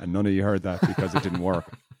Rihanna, and none of you heard that because it didn't work.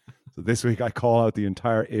 So this week I call out the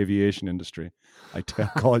entire aviation industry. I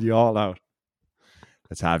call you all out.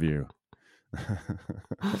 Let's have you.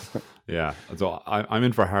 Yeah, so I'm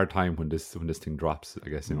in for a hard time when this thing drops, I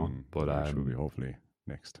guess, you know. But should be hopefully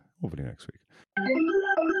next week.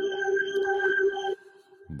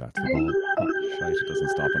 That's the ball. Oh, shite, it doesn't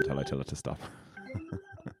stop until I tell it to stop.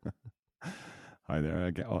 Hi there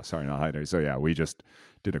again. Oh, sorry, not hi there. So yeah, we just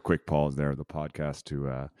did a quick pause there of the podcast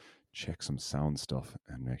to check some sound stuff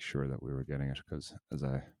and make sure that we were getting it, because as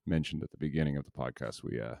I mentioned at the beginning of the podcast,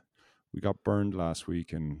 we got burned last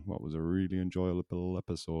week in what was a really enjoyable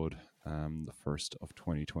episode, the first of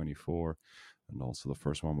 2024, and also the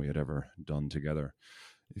first one we had ever done together.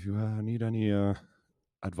 If you need any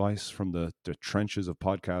advice from the trenches of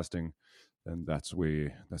podcasting, then that's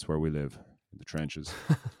where we live, in the trenches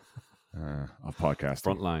of podcasting,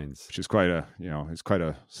 front lines, which is quite a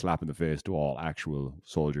slap in the face to all actual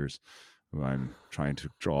soldiers who I'm trying to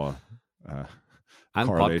draw and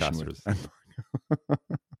correlation podcasters.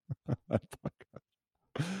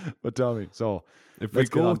 But tell me, so if we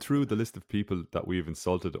go through the list of people that we've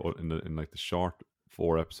insulted in like the short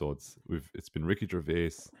 4 episodes, it's been Ricky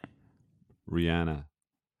Gervais, Rihanna,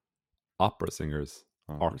 opera singers,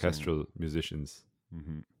 orchestral musicians,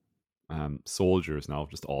 soldiers now,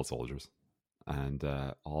 just all soldiers, and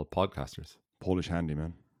all podcasters. Polish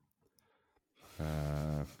handyman,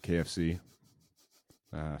 KFC.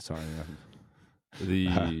 Sorry.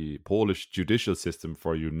 The Polish judicial system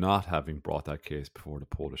for you not having brought that case before the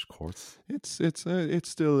Polish courts. It's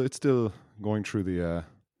still going through the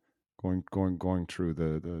going through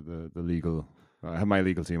the legal. I have my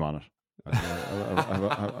legal team on it.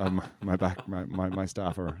 My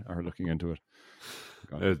staff are looking into it.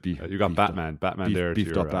 You got Batman there.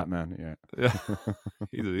 Beefed up Batman, yeah.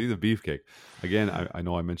 he's a beefcake. Again, I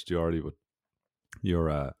know I mentioned you already, but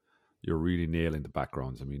you're really nailing the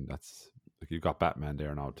backgrounds. I mean, that's like you got Batman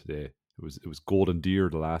there now today. It was Golden Deer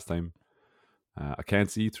the last time. I can't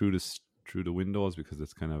see through the windows because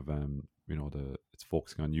it's kind of it's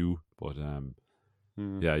focusing on you, but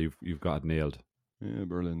yeah, you've got it nailed. Yeah,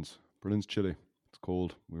 Berlin's chilly. It's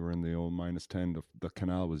cold. We were in the old -10. The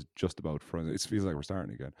canal was just about frozen. It feels like we're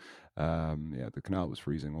starting again. Yeah, the canal was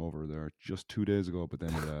freezing over there just 2 days ago, but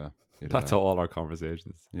then that's all our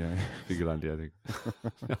conversations. Yeah, Vigilante, I think.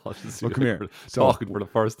 Well, come here. Talking for the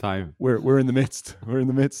first time. We're in the midst. We're in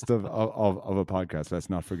the midst of a podcast. Let's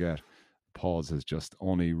not forget. Pause has just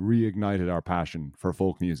only reignited our passion for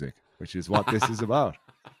folk music, which is what this is about.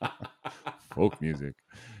 Folk music.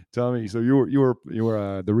 Tell me, so you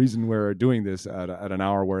were the reason we're doing this at an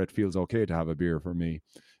hour where it feels okay to have a beer for me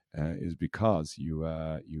is because you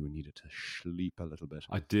needed to sleep a little bit.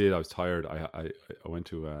 I did. I was tired. I went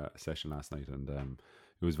to a session last night and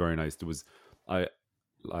it was very nice. There was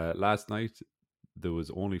last night there was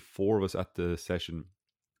only 4 of us at the session.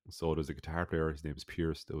 So there was a guitar player, his name is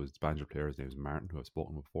Pierce. There was a banjo player, his name is Martin, who I've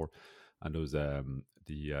spoken with before, and there was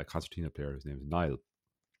the concertina player, his name is Niall.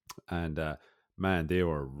 And man, they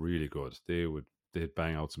were really good. They'd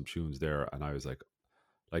bang out some tunes there, and I was like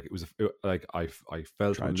it was like I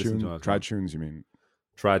felt when listening to them. Trad tunes, you mean?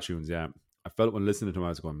 Trad tunes, yeah. I felt when listening to them, I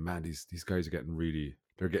was going, man, these guys are getting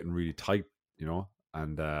really tight, you know.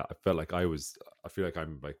 And I felt like I feel like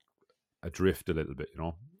I'm like adrift a little bit, you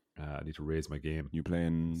know. I need to raise my game. You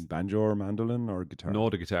playing banjo or mandolin or guitar? No,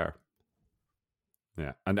 the guitar.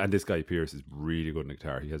 Yeah, and this guy Pierce is really good on the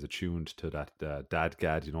guitar. He has it tuned to that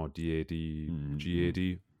DAD-GAD, you know, D-A-D,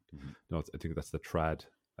 G-A-D. No, I think that's the trad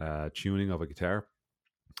tuning of a guitar.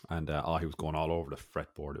 And he was going all over the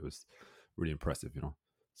fretboard. It was really impressive, you know.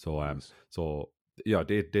 So so yeah,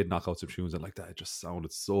 they'd knock out some tunes and like that. It just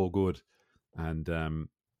sounded so good. And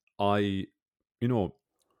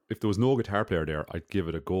if there was no guitar player there, I'd give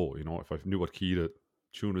it a go. You know, if I knew what key the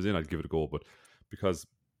tune was in, I'd give it a go. But because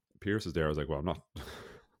Pierce is there, I was like, well, I'm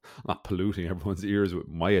not polluting everyone's ears with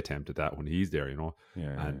my attempt at that when he's there, you know.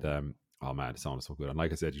 Yeah. And oh man, it sounded so good. And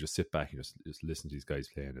like I said, you just sit back and just listen to these guys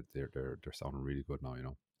playing it. They're sounding really good now, you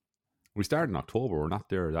know. We started in October. We're not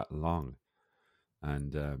there that long,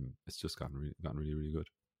 and it's just gotten really, really good.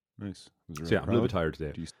 Nice. So yeah, I'm a little bit tired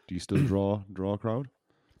today. Do you still draw a crowd?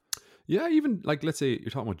 Yeah, even like let's say you're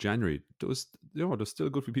talking about January, there's still a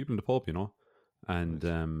good few people in the pub, you know, and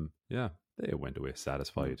nice. Yeah, they went away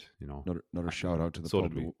satisfied, you know. Another shout out to the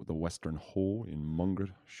pub, the Western Ho in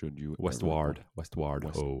Mungret. Should you Westward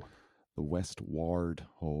Ho. The westward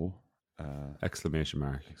ho. Exclamation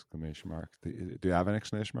mark. Exclamation mark. Do you have an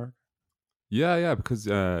exclamation mark? Yeah, because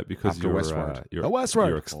After westward. The you're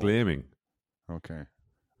westward. exclaiming. Okay.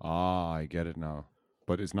 I get it now.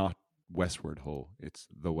 But it's not westward ho. It's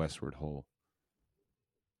the westward ho.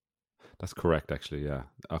 That's correct, actually. Yeah.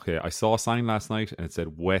 Okay. I saw a sign last night and it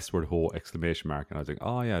said "Westward Ho!" exclamation mark, and I was like,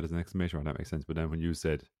 "Oh yeah, there's an exclamation mark. That makes sense." But then when you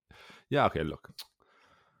said, "Yeah, okay, look,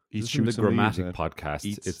 this isn't the grammatic podcast;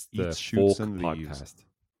 it's the folk podcast."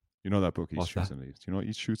 You know that book, Eats, Shoots, and Leaves. Do you know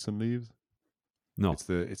Eats, Shoots, and Leaves? No. It's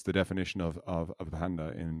the definition of a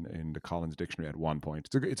panda in the Collins Dictionary at one point.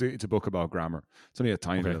 It's a book about grammar. It's only a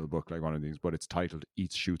tiny little book, like one of these, but it's titled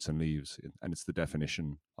 "Eats, Shoots, and Leaves," and it's the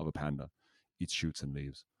definition of a panda: eats, shoots, and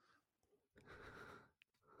leaves.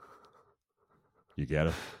 You get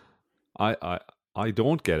it? I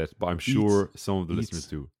don't get it, but I'm sure some of the listeners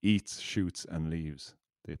do. Eats, shoots, and leaves.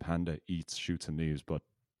 The panda eats, shoots, and leaves, but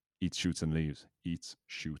eats, shoots, and leaves. Eats,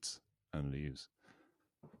 shoots, and leaves.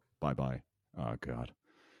 Bye-bye. Oh, God.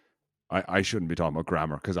 I shouldn't be talking about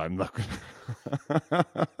grammar because I'm looking.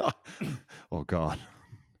 Oh, God.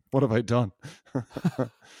 What have I done?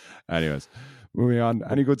 Anyways, moving on.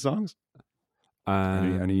 Any good songs?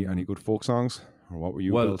 Any good folk songs? Or what were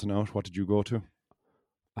you belting out? What did you go to?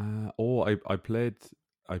 I played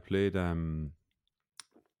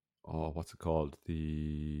what's it called?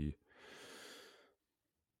 The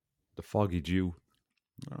Foggy Dew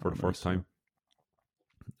for the first time.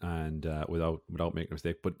 And without making a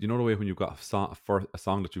mistake. But you know the way when you've got a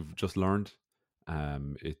song that you've just learned,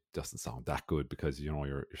 it doesn't sound that good because you know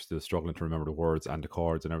you're still struggling to remember the words and the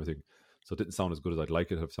chords and everything. So it didn't sound as good as I'd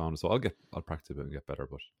like it to have sounded. So I'll practice a bit and get better.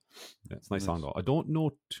 But yeah, it's a nice song though. I don't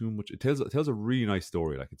know too much. It tells a really nice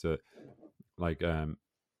story. Like it's it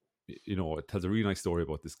tells a really nice story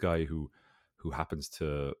about this guy who happens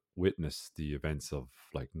to witness the events of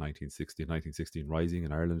like 1916 Rising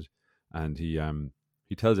in Ireland, and he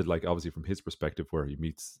tells it like obviously from his perspective, where he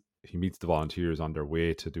meets the volunteers on their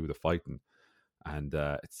way to do the fighting, and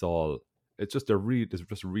there's just a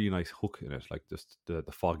really nice hook in it, like just the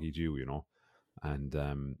Foggy Dew, you know, and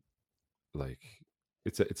like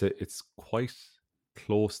it's quite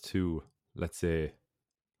close to, let's say,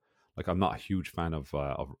 like I'm not a huge fan of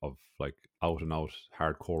like out and out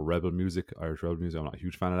hardcore rebel music, Irish rebel music. I'm not a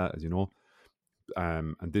huge fan of that, as you know,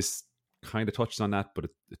 and this kind of touches on that, but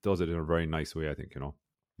it does it in a very nice way, I think, you know.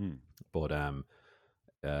 But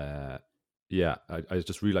yeah, I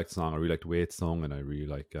just really like the song. I really like the way it's sung, and I really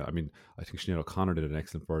like. I think Sinead O'Connor did an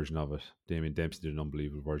excellent version of it. Damien Dempsey did an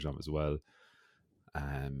unbelievable version of it as well.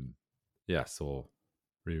 Yeah, so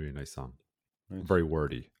really, really nice song. Nice. Very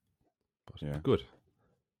wordy, but good.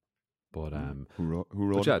 But who wrote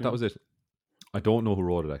it? Yeah, that was it. I don't know who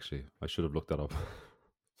wrote it actually. I should have looked that up.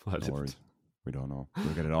 No worries. We don't know.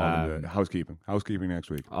 We'll get it all in the housekeeping. Housekeeping next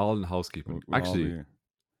week. All in housekeeping. Actually,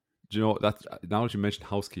 do you know that now that you mentioned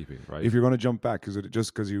housekeeping, right? If you're going to jump back,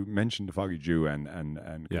 because you mentioned the Foggy Dew and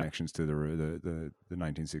connections to the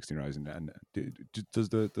 1916 Rising, and does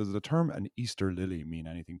the term an Easter lily mean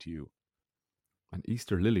anything to you? An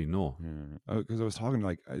Easter lily, no. Because I was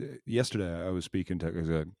talking yesterday. I was speaking to because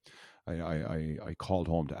I called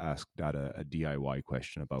home to ask Dad a DIY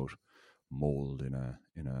question about mold in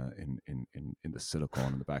the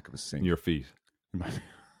silicone in the back of a sink. Your feet.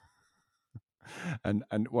 And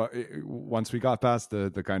once we got past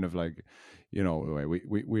the kind of like, you know,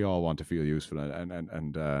 we all want to feel useful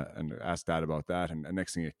and asked Dad about that, and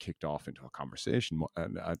next thing it kicked off into a conversation,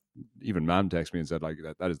 and even Mom texted me and said like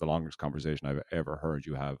that is the longest conversation I've ever heard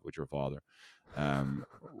you have with your father.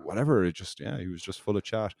 Whatever, it just he was just full of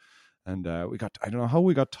chat. And I don't know how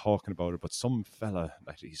we got talking about it, but some fella,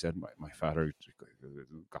 like he said, my father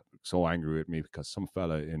got so angry with me because some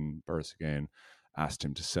fella in Bersigane asked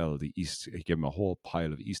him to sell he gave him a whole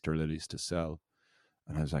pile of Easter lilies to sell.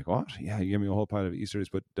 And I was like, what? Yeah, he gave me a whole pile of Easter lilies,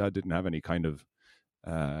 but Dad didn't have any kind of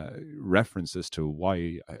references to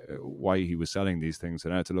why he was selling these things.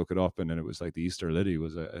 And I had to look it up, and then it was like the Easter lily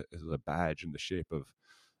was a badge in the shape of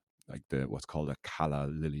like what's called a calla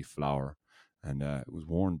lily flower. And it was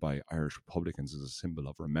worn by Irish Republicans as a symbol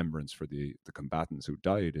of remembrance for the combatants who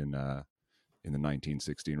died in the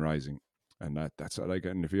 1916 Rising. And that's like,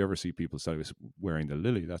 and if you ever see people wearing the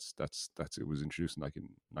lily, that's it was introduced in like in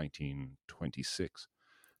 1926.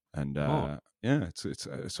 And it's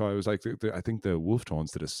so I was like, I think the Wolf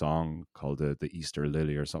Tones did a song called the Easter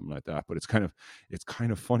Lily or something like that. But it's kind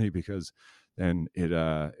of funny because then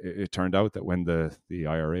it turned out that when the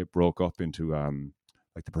IRA broke up into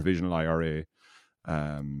like the provisional IRA,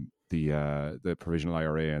 the provisional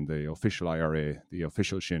IRA and the official IRA, the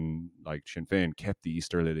official Sinn Féin kept the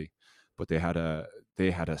Easter lily, but they had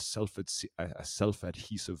a self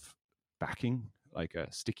adhesive backing, like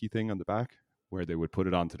a sticky thing on the back where they would put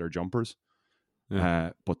it onto their jumpers.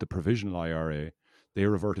 Yeah. But the provisional IRA, they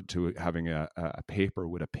reverted to having a paper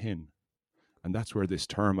with a pin. And that's where this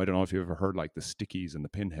term, I don't know if you've ever heard like the stickies and the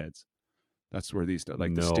pinheads. That's where these,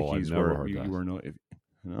 like the stickies were, you were not,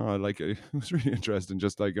 like it was really interesting.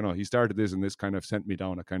 Just like, he started this and this kind of sent me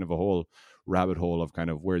down a kind of a whole rabbit hole of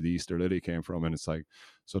kind of where the Easter lily came from. And it's like,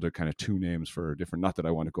 so they're kind of two names for different, not that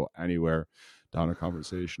I want to go anywhere down a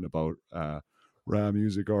conversation about rap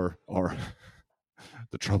music or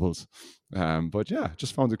the Troubles. But yeah,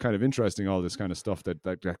 just found it kind of interesting, all this kind of stuff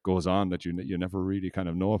that goes on that you never really kind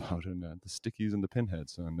of know about. And the stickies and the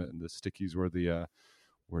pinheads, and the stickies were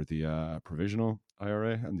the provisional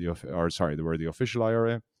IRA, and they were the official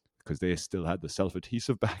IRA, because they still had the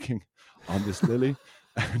self-adhesive backing on this lily,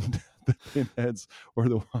 and the pinheads were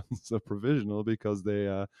the ones that provisional because they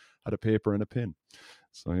had a paper and a pin.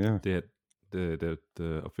 So yeah,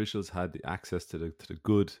 the officials had the access to the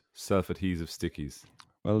good self-adhesive stickies.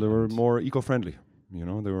 Well, they were more eco-friendly. They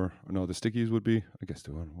were. No, the stickies would be. I guess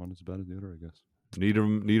the one is as bad as the other. I guess neither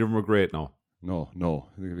of them were great. No.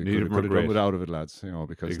 Neither could have done without of it, lads.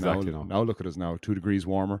 Because exactly, now look at us now. 2 degrees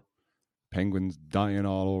warmer. Penguins dying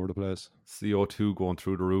all over the place. CO2 going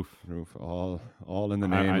through the roof. All in the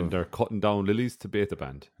name and they're cutting down lilies to bait the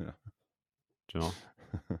band. Yeah. Do you know?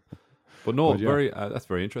 But no, yeah. That's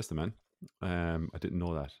very interesting, man. I didn't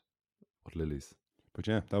know that. What lilies? But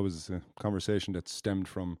yeah, that was a conversation that stemmed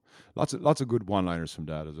from lots of good one-liners from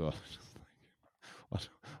Dad as well.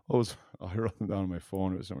 I wrote them down on my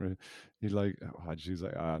phone or something. She's like,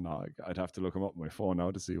 no, I'd have to look him up on my phone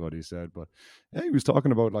now to see what he said. But yeah, he was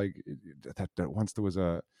talking about like that once there was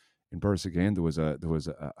in Burris again, there was a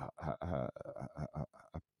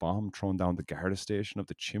bomb thrown down the Garda station of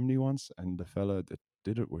the chimney once, and the fella that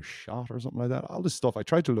did it was shot or something like that. All this stuff I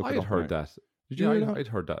tried to look it up. I'd heard that. Did you hear that? I'd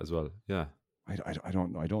heard that as well. Yeah. I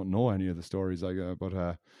don't know any of the stories like that, but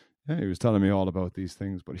yeah, he was telling me all about these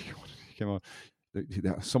things. But he came out.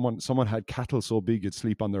 Someone had cattle so big you'd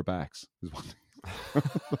sleep on their backs. Is one thing.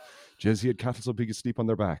 Jez, he had cattle so big you'd sleep on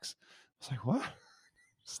their backs. I was like, what?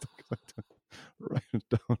 Write it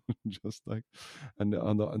down, just like, and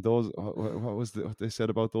those, what was what they said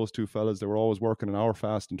about those two fellas? They were always working an hour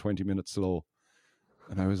fast and 20 minutes slow.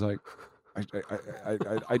 And I was like,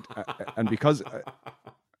 and because.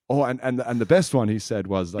 And the best one he said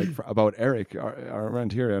was like about Eric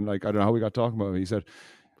around here, and like I don't know how we got talking about him. He said,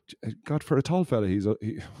 "God, for a tall fella, he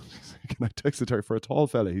can I text it to Eric, for a tall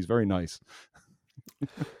fella, he's very nice."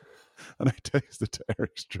 And I texted to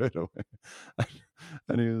Eric straight away,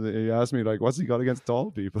 and he asked me like, "What's he got against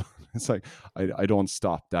tall people?" It's like I don't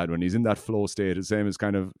stop Dad when he's in that flow state. It's the same as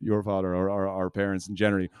kind of your father or our parents, and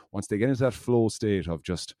generally once they get into that flow state of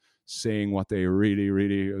just saying what they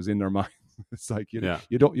really was in their mind. It's like you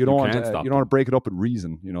don't want to break it up with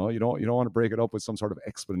reason. You don't want to break it up with some sort of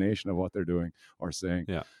explanation of what they're doing or saying.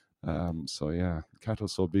 Yeah. So yeah, cattle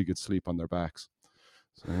so big it'd sleep on their backs.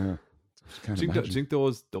 So yeah. Do you think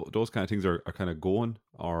those kind of things are kind of going,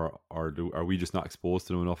 or are we just not exposed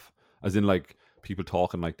to them enough? As in, like people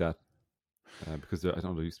talking like that. Because I don't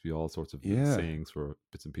know, there used to be all sorts of sayings for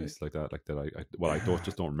bits and pieces like that. I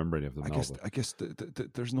just don't remember any of them. I guess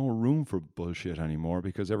there's no room for bullshit anymore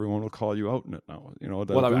because everyone will call you out in it now.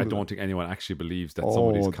 I don't think anyone actually believes that some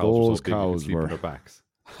of these cows were so big and sleep on their backs.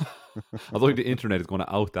 Although the internet is going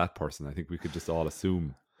to out that person, I think we could just all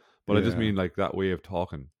assume. But I just mean like that way of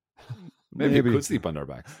talking. Maybe you could sleep on their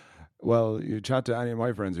backs. Well, you chat to any of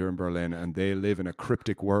my friends here in Berlin and they live in a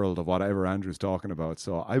cryptic world of whatever Andrew's talking about.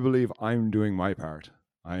 So I believe I'm doing my part.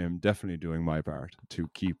 I am definitely doing my part to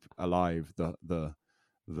keep alive the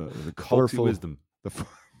colorful wisdom, the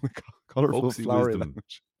colorful flowery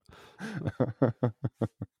language.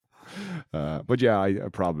 But yeah, I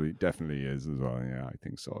probably definitely is as well. Yeah, I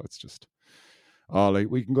think so. It's just like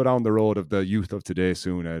we can go down the road of the youth of today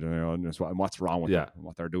soon, Ed, and what's wrong with them and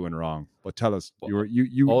what they're doing wrong. But tell us,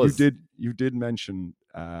 you did mention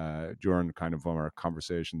during kind of our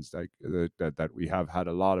conversations like that we have had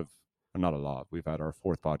we've had our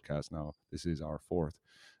 4th podcast now. This is our 4th,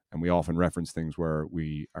 and we often reference things where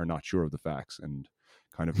we are not sure of the facts and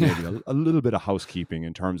kind of maybe a little bit of housekeeping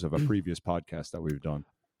in terms of a previous podcast that we've done.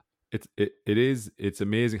 It's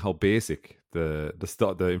amazing how basic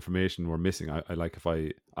the information we're missing.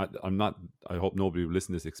 I'm not, I hope nobody will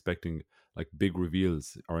listen to this expecting like big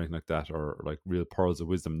reveals or anything like that, or like real pearls of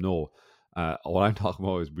wisdom. No, what I'm talking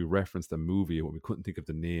about is we referenced a movie when we couldn't think of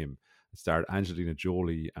the name. It starred Angelina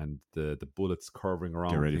Jolie and the bullets curving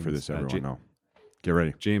around. Get ready for this, everyone. Now, get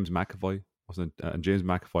ready. James McAvoy. wasn't it? And James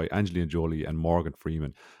McAvoy, Angelina Jolie, and Morgan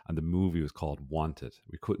Freeman. And the movie was called Wanted.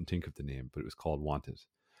 We couldn't think of the name, but it was called Wanted.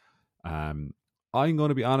 I'm going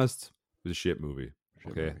to be honest, it was a shit movie.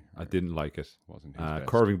 Okay, I didn't like it. Wasn't his best.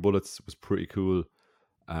 Curving Bullets was pretty cool.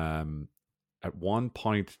 At one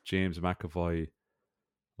point, James McAvoy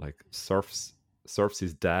like surfs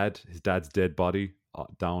his dad's dead body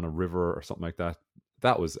down a river or something like that.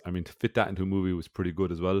 That was, I mean, to fit that into a movie was pretty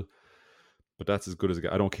good as well. But that's as good as it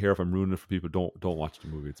gets. I don't care if I'm ruining it for people. Don't watch the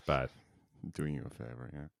movie. It's bad. Doing you a favor,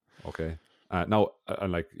 yeah. Okay. Now, I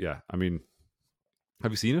mean,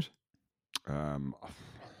 have you seen it?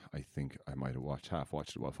 I think I might have half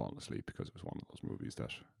watched it while falling asleep because it was one of those movies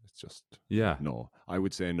that it's just no. I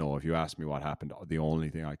would say no. If you ask me what happened, the only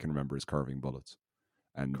thing I can remember is curving bullets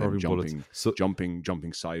and then jumping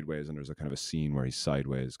sideways, and there's a kind of a scene where he's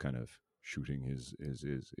sideways, kind of shooting his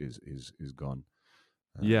gun.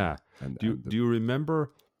 Do you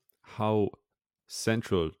remember how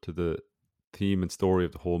central to the theme and story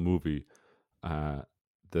of the whole movie the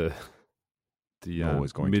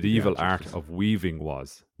medieval art of weaving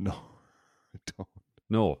was? No, I don't.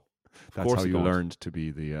 No, that's how you learned to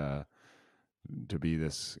be to be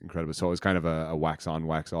this incredible. So it was kind of a wax on,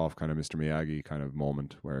 wax off kind of Mr. Miyagi kind of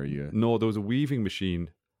moment where you. No, there was a weaving machine.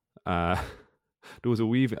 There was a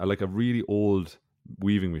like a really old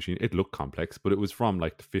weaving machine. It looked complex, but it was from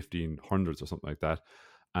like the 1500s or something like that,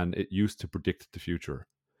 and it used to predict the future,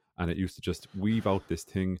 and it used to just weave out this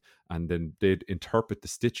thing, and then they'd interpret the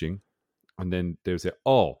stitching. And then they would say,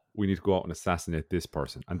 "Oh, we need to go out and assassinate this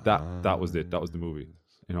person," and that was it. That was the movie.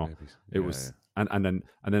 You know, it was, yeah. And then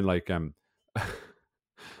like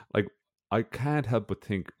like I can't help but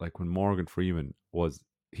think like when Morgan Freeman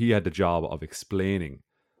he had the job of explaining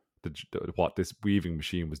what this weaving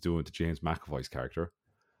machine was doing to James McAvoy's character,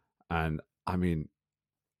 and I mean,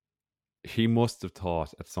 he must have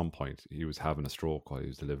thought at some point he was having a stroke while he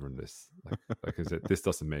was delivering this. Like I said, this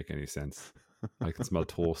doesn't make any sense. I can smell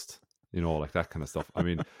toast. You know, like that kind of stuff. I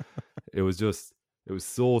mean, it was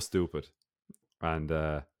so stupid. And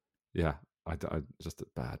I just a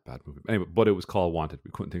bad movie. Anyway, but it was called Wanted.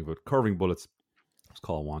 We couldn't think of it. Curving Bullets, it was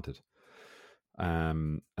called Wanted.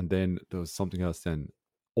 And then there was something else then.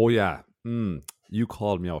 Oh yeah, you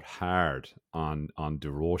called me out hard on De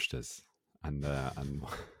Rochtas. And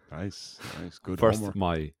nice, good first homework.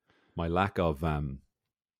 my lack of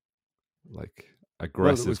like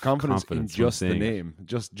aggressive. Well, it was confidence in just the name.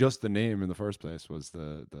 Just the name in the first place was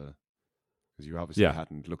the because you obviously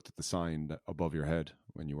hadn't looked at the sign above your head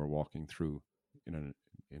when you were walking through in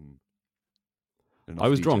I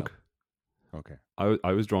was detail. drunk. Okay.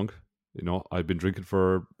 I was drunk. You know, I'd been drinking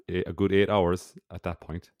for a good 8 hours at that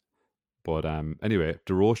point. But anyway,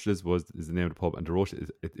 De Rochas is the name of the pub, and De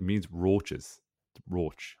Rochas it means roaches.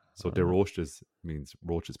 Roach. So De Rochas means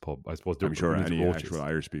Roach's pub. I suppose. I'm sure any actual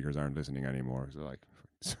Irish speakers aren't listening anymore.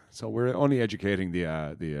 So we're only educating the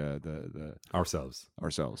ourselves.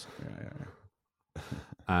 Yeah.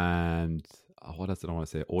 And what else did I want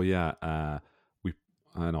to say? Oh yeah, I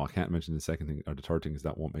know I can't mention the second thing or the third thing because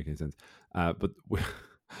that won't make any sense. But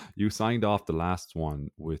you signed off the last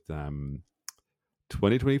one with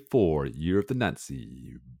 2024 Year of the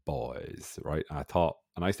Nancy Boys, right?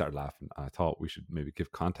 And I started laughing. I thought we should maybe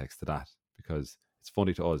give context to that because it's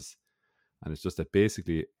funny to us, and it's just that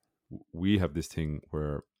basically we have this thing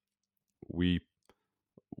where we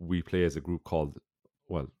play as a group called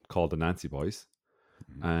the Nancy Boys,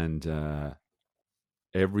 and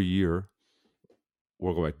every year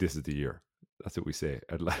we're going, this is the year. That's what we say.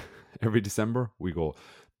 Every December we go,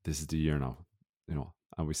 this is the year now, you know,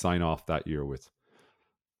 and we sign off that year with,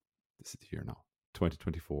 this is the year now.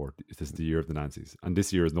 2024. This is the year of the Nancys, and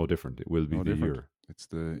this year is no different. It will be the year. It's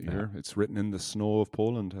the year. It's written in the snow of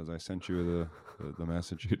Poland, as I sent you the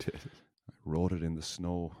message. You did. I wrote it in the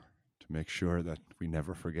snow to make sure that we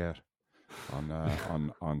never forget.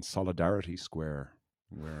 On Solidarity Square,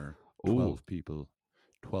 where 12 people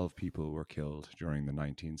were killed during the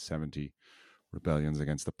 1970 rebellions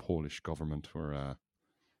against the Polish government.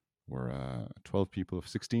 Were 12 people,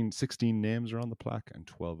 16 names are on the plaque, and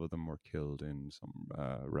 12 of them were killed in some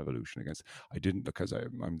revolution against. I didn't, because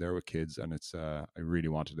I'm there with kids, and it's I really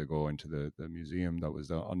wanted to go into the museum that was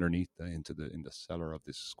underneath in the cellar of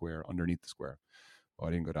this square, underneath the square. Well,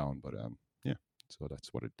 I didn't go down, but so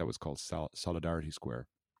that's what that was called, Solidarity Square.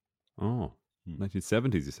 Oh,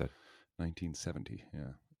 1970s, you said. 1970, yeah.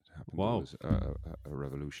 It happened. Wow. It was a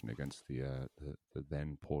revolution against the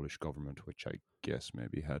then Polish government, which I guess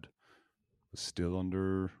maybe was still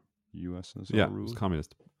under USSR rule. It was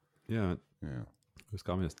communist. Yeah. Who's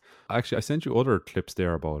communist? Actually, I sent you other clips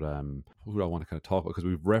there about who do I want to kind of talk about, because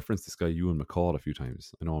we've referenced this guy Ewan McCall a few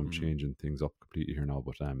times. I know I'm changing things up completely here now,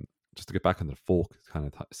 but just to get back on the folk kind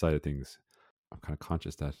of side of things, I'm kind of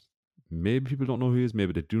conscious that maybe people don't know who he is,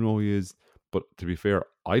 maybe they do know who he is. But to be fair,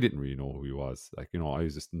 I didn't really know who he was. Like, you know, I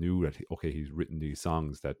just knew that he's written these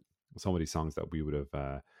songs, that some of these songs that we would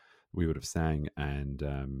have sang, and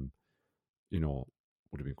you know,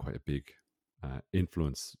 would have been quite a big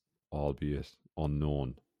influence, albeit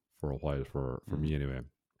unknown for a while for me anyway,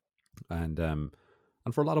 and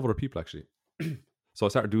for a lot of other people actually. So I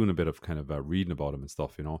started doing a bit of kind of reading about him and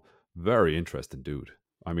stuff. You know, very interesting dude.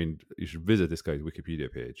 I mean, you should visit this guy's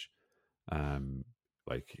Wikipedia page.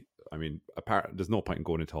 Like, I mean, apart, there's no point in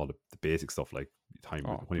going into all the basic stuff like time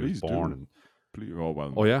when he was born and. Please, oh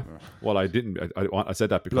well. Oh yeah. Well, I didn't. I said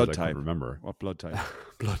that because blood I type. couldn't remember. What blood type?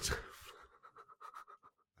 Blood type.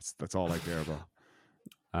 That's all I care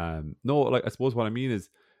about. No, like I suppose what I mean is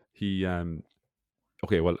he.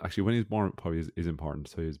 Okay, well, actually, when he was born, probably is important.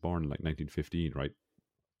 So he was born in like 1915, right?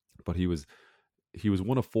 But he was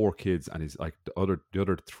one of 4 kids, and his like the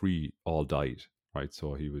other 3 all died, right?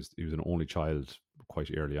 So he was an only child quite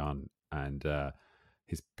early on, and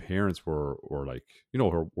his parents were like, you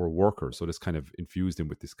know, were workers. So this kind of infused him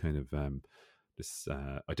with this kind of this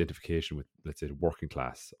identification with, let's say, the working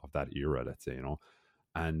class of that era, let's say, you know,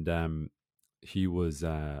 and he was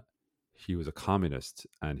a communist,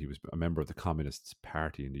 and he was a member of the Communist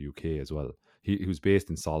Party in the UK as well. He was based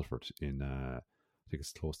in Salford in I think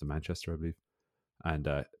it's close to Manchester, I believe. And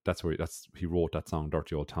that's where he wrote that song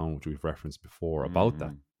 "Dirty Old Town," which we've referenced before, about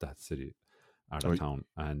that city, that town,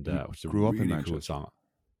 and which is a really cool song.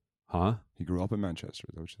 Huh? He grew up in Manchester.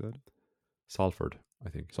 Is that what you said? Salford, I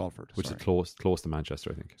think. Salford, which is close to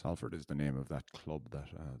Manchester, I think. Salford is the name of that club that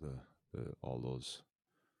all those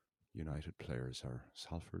United players are.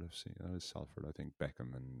 Salford FC. That is Salford. I think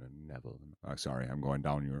Beckham and Neville. Sorry, I'm going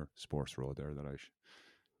down your sports road there that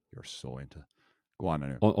you're so into. Go on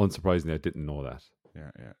anyway. Unsurprisingly, I didn't know that.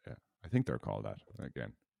 Yeah. I think they're called that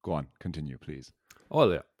again. Go on, continue, please. Oh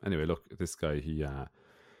yeah. Anyway, look, this guy, he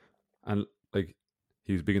and like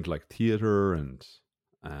he was big into like theater and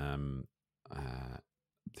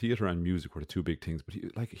music were the 2 big things. But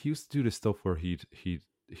he used to do this stuff where he'd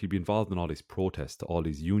be involved in all these protests, all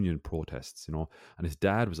these union protests, you know. And his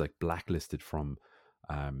dad was like blacklisted from.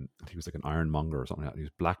 He was like an ironmonger or something like that. He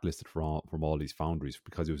was blacklisted from all these foundries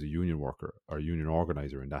because he was a union worker or a union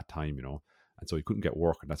organizer in that time, you know, and so he couldn't get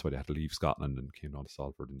work, and that's why they had to leave Scotland and came down to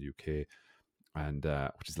Salford in the UK, and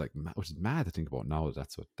which is mad to think about now.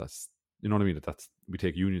 That's you know what I mean. That's we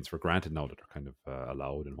take unions for granted now that they're kind of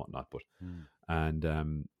allowed and whatnot, but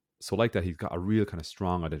and so like that, he's got a real kind of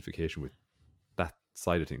strong identification with that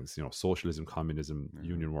side of things, you know, socialism, communism,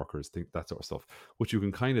 union workers, that sort of stuff, which you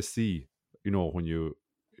can kind of see. You know, when you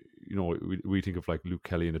know, we think of like Luke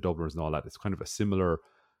Kelly and the Dubliners and all that. It's kind of a similar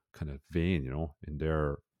kind of vein, you know, in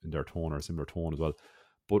their tone, or a similar tone as well.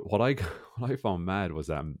 But what I found mad was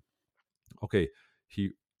okay,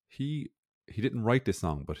 he didn't write this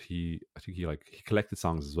song, but I think he collected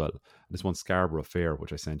songs as well. And this one, Scarborough Fair,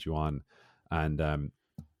 which I sent you on, and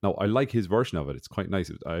now I like his version of it. It's quite nice.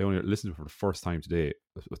 I only listened to it for the first time today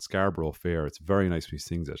with Scarborough Fair. It's very nice when he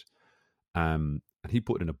sings it. And he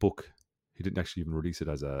put it in a book. He didn't actually even release it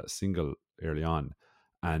as a single early on.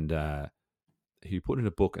 And he put it in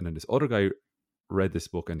a book, and then this other guy read this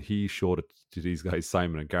book, and he showed it to these guys,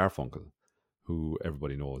 Simon and Garfunkel, who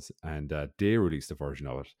everybody knows, and they released a version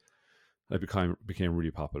of it. It became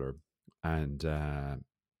really popular, and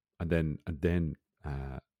then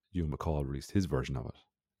Ewan McCall released his version of it.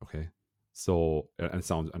 Okay, so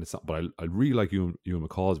but I really like Ewan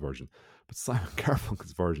McCall's version, but Simon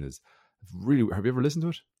Garfunkel's version is really. Have you ever listened to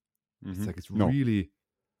it? Mm-hmm. It's like really,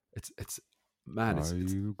 it's man. Are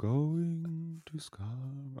you going to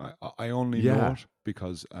Scarborough? I only know it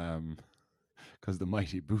because the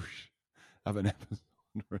Mighty Boosh have an episode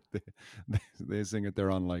where they sing it. They're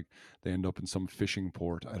on like they end up in some fishing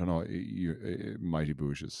port. I don't know. Mighty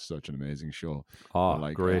Boosh is such an amazing show.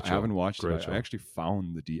 Like, great. I haven't watched it. I actually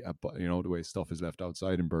found the way stuff is left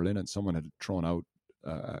outside in Berlin, and someone had thrown out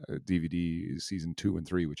DVD season 2 and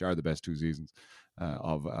 3, which are the best 2 seasons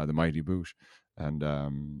of the Mighty Boosh, and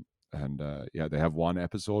they have one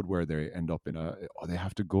episode where they end up in they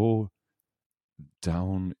have to go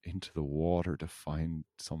down into the water to find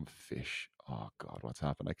some fish. Oh God, what's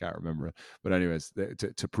happened? I can't remember it. But anyways,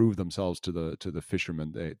 to prove themselves to the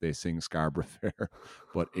fishermen, they sing Scarborough Fair,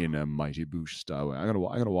 but in a Mighty Boosh style. I'm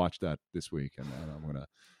gonna watch that this week, and I'm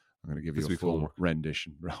gonna give you a full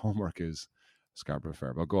rendition. Homework is Scarborough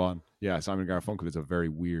Fair. But go on. Yeah, Simon Garfunkel is a very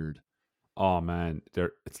weird. Oh man,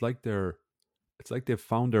 it's it's like they've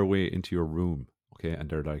found their way into your room, okay, and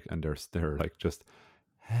they're like just,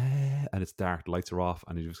 and it's dark, the lights are off,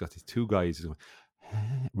 and you've just got these two guys who's going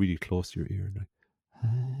really close to your ear, and like,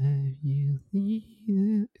 have you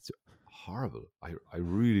seen it? It's horrible. I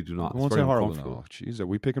really do not. I It's won't very say horrible uncomfortable. now. Jeez, are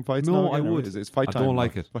we picking fights No, now? I Again? would. It's fight I time. don't now.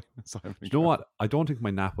 like it. You know what? I don't think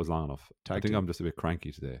my nap was long enough. I think I'm just a bit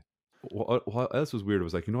cranky today. What else was weird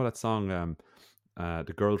was like, you know that song,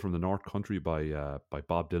 "The Girl from the North Country" by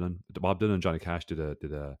Bob Dylan. Bob Dylan and Johnny Cash did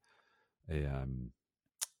a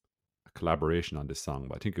collaboration on this song,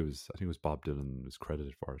 but I think it was Bob Dylan was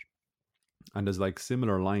credited for it. And there's like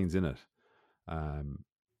similar lines in it.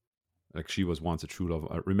 Like, she was once a true love.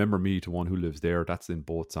 Remember me to one who lives there. That's in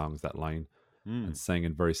both songs, that line, and sang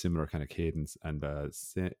in very similar kind of cadence. And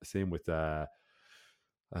same with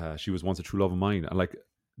she was once a true love of mine. And like,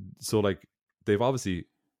 so like they've obviously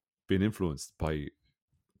been influenced by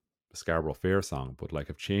the Scarborough Fair song, but like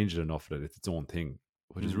have changed it enough that it's its own thing,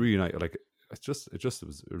 which is really nice. Like it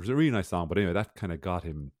was a really nice song. But anyway, that kind of got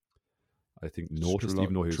him, I think, noticed,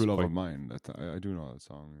 even though he was True Love of Mine. I do know that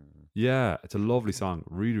song. Yeah, it's a lovely song,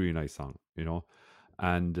 really, really nice song, you know.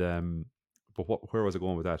 And but where was I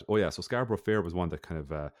going with that? Oh yeah, so Scarborough Fair was one that kind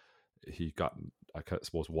of he got, I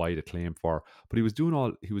suppose, wide acclaim for. But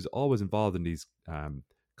he was always involved in these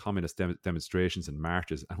communist demonstrations and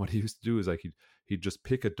marches. And what he used to do is like he'd just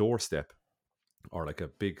pick a doorstep or like a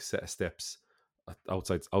big set of steps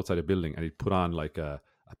outside a building, and he'd put on like a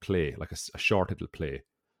play, like a short little play.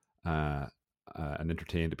 And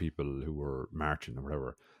entertain the people who were marching or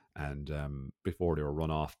whatever, and before they were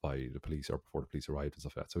run off by the police or before the police arrived and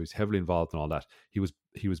stuff like that. So he's heavily involved in all that. He was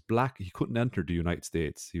black. He couldn't enter the United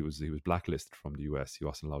States. He was blacklisted from the US. He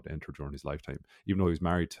wasn't allowed to enter during his lifetime, even though he was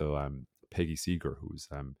married to Peggy Seeger, who's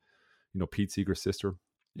Pete Seeger's sister.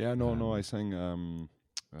 Yeah, no, I sang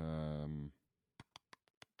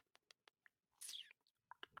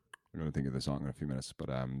I'm going to think of the song in a few minutes, but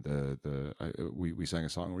we sang a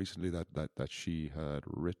song recently that she had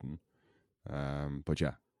written. But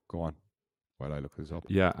yeah, go on while I look this up.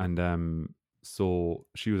 Yeah, and so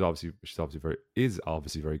she's obviously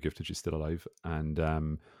very gifted. She's still alive, and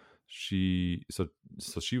she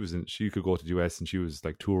could go to the US, and she was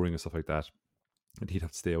like touring and stuff like that, and he'd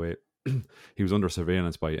have to stay away. He was under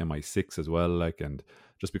surveillance by MI6 as well, like, and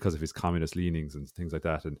just because of his communist leanings and things like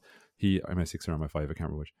that, and he MI6 or MI5, I can't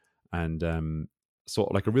remember which. And so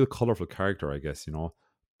like a real colorful character, I guess, you know,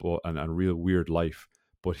 but and a real weird life.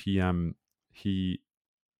 But he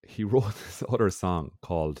wrote this other song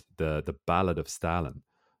called the Ballad of Stalin,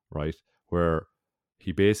 right, where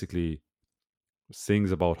he basically sings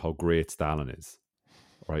about how great Stalin is,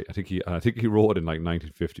 right? I think he wrote it in like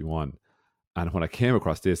 1951, and when I came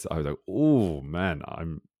across this, I was like, oh man,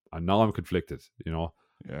 I'm conflicted, you know,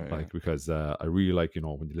 because I really like, you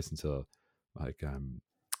know, when you listen to like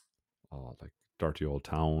like Dirty Old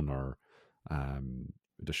Town or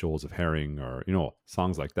the Shoals of Herring, or, you know,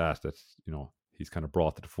 songs like that, you know, he's kind of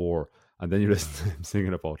brought to the fore. And then you listen to him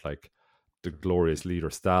singing about like the glorious leader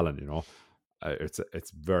Stalin, you know.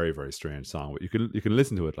 It's very, very strange song, but you can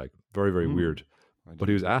listen to it, like very, very weird. But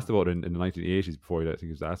he was asked about it in the 1980s before. I think he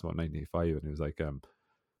was asked about 1985, and he was like,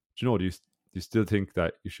 do you still think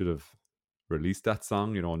that you should have released that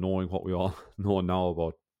song, you know, knowing what we all know now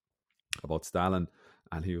about Stalin?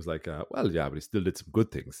 And he was like, well, yeah, but he still did some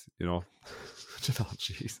good things, you know. Just thought,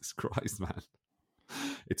 Jesus Christ, man.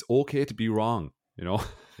 It's okay to be wrong, you know.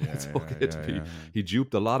 It's okay to be. He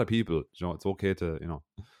duped a lot of people, you know. It's okay to, you know,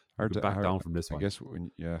 back down from this one. I guess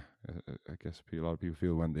I guess a lot of people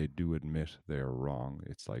feel when they do admit they're wrong,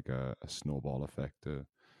 it's like a snowball effect to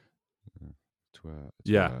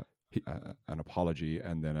an apology,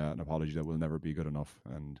 and then an apology that will never be good enough,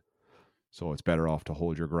 and so it's better off to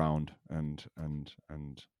hold your ground and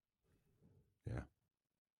yeah.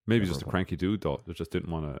 Maybe just a cranky dude though, that just didn't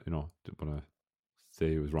want to say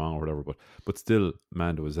he was wrong or whatever. But still,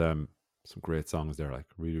 man, there was some great songs there, like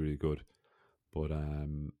really, really good. But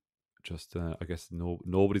just I guess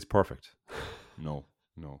nobody's perfect. No.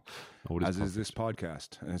 Nobody's As perfect. is this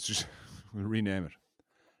podcast, and it's just we'll rename it.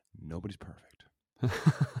 Nobody's perfect.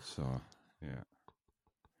 So yeah.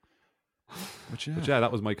 But yeah,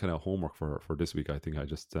 that was my kind of homework for this week. I think I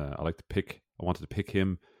wanted to pick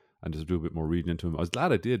him and just do a bit more reading into him. I was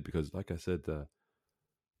glad I did, because, like I said,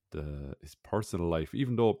 his personal life,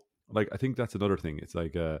 even though, like, I think that's another thing. It's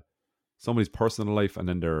like somebody's personal life and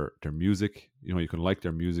then their music. You know, you can like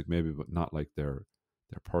their music maybe, but not like their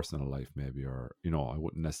personal life maybe. Or, you know, I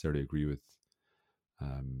wouldn't necessarily agree with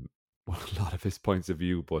a lot of his points of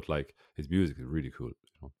view, but like his music is really cool.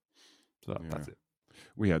 You know, so that's it.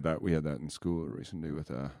 We had that in school recently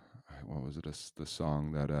with what was it? The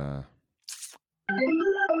song that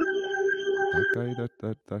that guy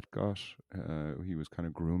that got he was kind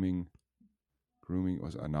of grooming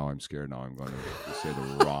was. Now I'm scared. Now I'm going to say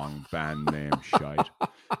the wrong band name. Shite.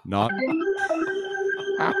 Not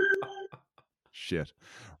shit.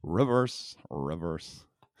 Reverse.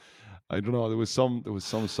 I don't know. There was some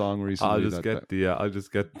song recently. I'll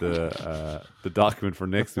just get the document for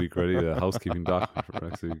next week ready. The housekeeping document for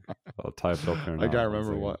next week. I'll type it up here now. I can't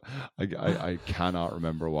remember what. I cannot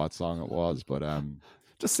remember what song it was, but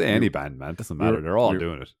just say any band, man. It doesn't matter. They're all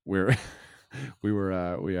doing it. We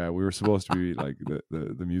were supposed to be like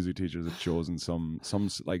the music teachers had chosen some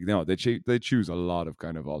like they choose a lot of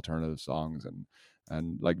kind of alternative songs and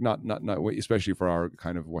like not especially for our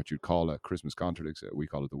kind of what you'd call a Christmas concert. We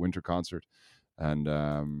call it the winter concert, and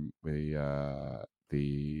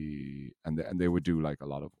they would do like a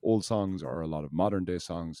lot of old songs or a lot of modern day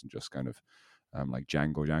songs, and just kind of like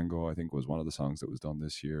Django I think was one of the songs that was done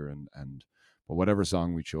this year, and but whatever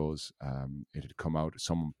song we chose, it had come out.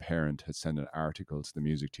 Some parent had sent an article to the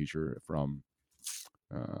music teacher from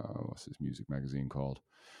what's this music magazine called?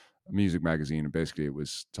 A music magazine, and basically it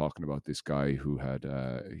was talking about this guy who had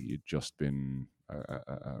he'd just been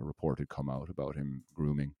a report had come out about him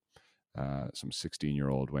grooming some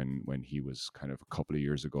 16-year-old when he was kind of a couple of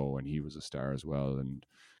years ago, and he was a star as well, and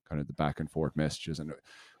kind of the back and forth messages. And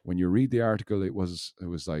when you read the article, it was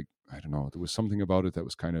like, I don't know, there was something about it that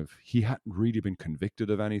was kind of, he hadn't really been convicted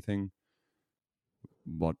of anything,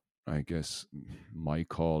 but I guess my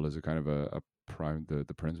call as a kind of the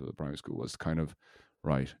principal of the primary school was kind of,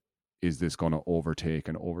 right, is this going to overtake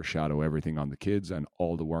and overshadow everything on the kids, and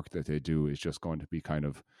all the work that they do is just going to be kind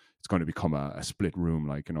of, it's going to become a split room,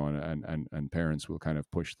 like, you know, and parents will kind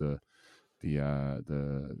of push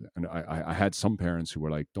and I had some parents who were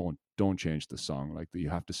like, don't change the song, like you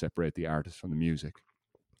have to separate the artist from the music,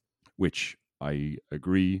 which I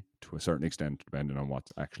agree to a certain extent, depending on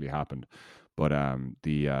what's actually happened. But to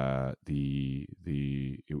me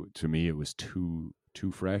it was too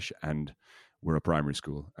fresh, and we're a primary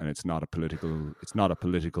school, and it's not a political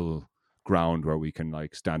ground where we can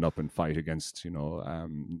like stand up and fight against, you know,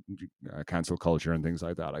 cancel culture and things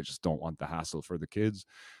like that. I just don't want the hassle for the kids.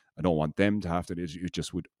 I don't want them to have to. It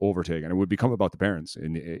just would overtake, and it would become about the parents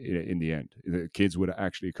in the end. The kids would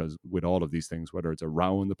actually, because with all of these things, whether it's a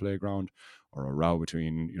row in the playground or a row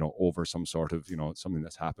between, you know, over some sort of, you know, something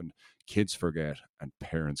that's happened, kids forget and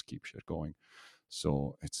parents keep shit going.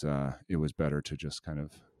 So it was better to just kind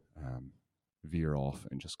of veer off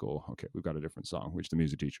and just go, okay, we've got a different song, which the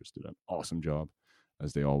music teachers did an awesome job,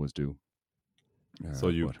 as they always do. So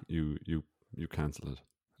you cancelled it.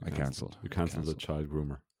 I cancelled. You cancelled the child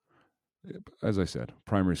groomer. As I said,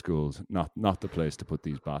 primary schools not the place to put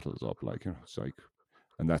these battles up. Like, you know, it's like,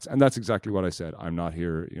 and that's exactly what I said. I'm not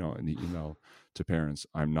here, you know, in the email to parents,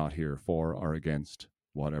 I'm not here for or against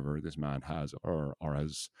whatever this man has or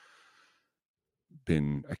has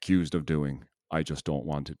been accused of doing. I just don't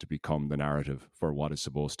want it to become the narrative for what is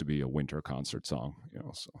supposed to be a winter concert song, you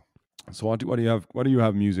know. So what do you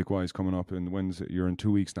have music wise coming up? And when's it? You're in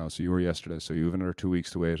 2 weeks now, so you were yesterday, so you have another 2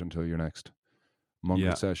 weeks to wait until your next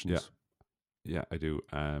monthly sessions. Yeah, I do.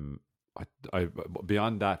 I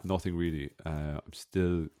beyond that, nothing really. I'm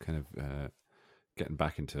still kind of getting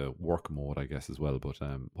back into work mode, I guess, as well. But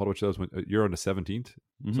what about you? You're on the 17th,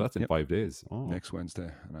 so that's in 5 days. Oh, next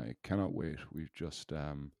Wednesday, and I cannot wait. We've just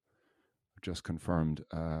confirmed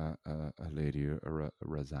a lady, a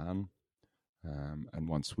Razan. And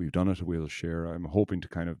once we've done it, we'll share. I'm hoping to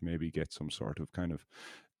kind of maybe get some sort of kind of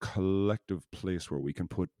collective place where we can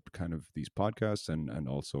put kind of these podcasts and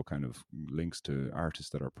also kind of links to artists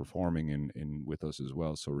that are performing in with us as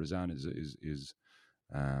well. So Razan is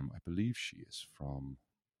I believe she is from,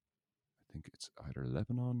 I think it's either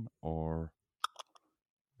Lebanon or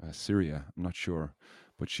Syria. I'm not sure,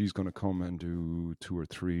 but she's going to come and do 2 or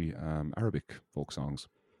 3 Arabic folk songs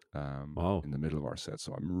in the middle of our set.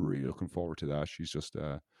 So I'm really looking forward to that. She's just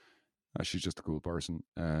a cool person,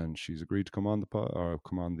 and she's agreed to come on the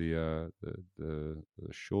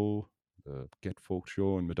show, the Get Folk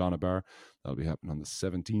show in Madonna Bar. That'll be happening on the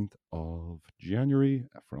 17th of January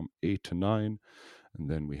from 8 to 9. And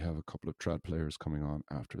then we have a couple of trad players coming on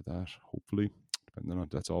after that, hopefully. Depending on,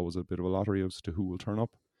 that's always a bit of a lottery as to who will turn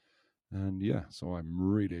up. And yeah, so I'm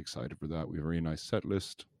really excited for that. We have a very nice set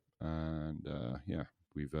list, and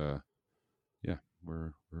we're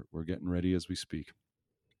getting ready as we speak.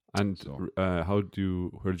 And so, where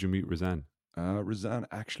did you meet Razan? Razan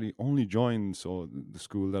actually only joined the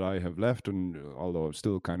school that I have left, and although I'm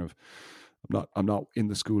still kind of, I'm not in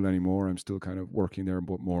the school anymore. I'm still kind of working there,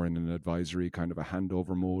 but more in an advisory kind of a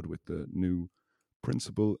handover mode with the new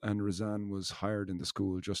principal. And Razan was hired in the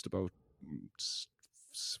school just about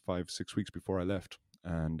 5-6 weeks before I left,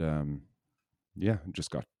 and yeah,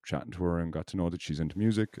 just got chatting to her and got to know that she's into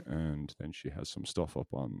music, and then she has some stuff up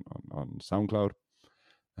on SoundCloud,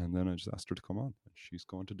 and then I just asked her to come on, and she's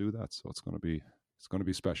going to do that. So it's going to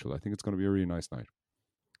be special. I think it's going to be a really nice night.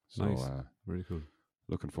 So nice, very cool.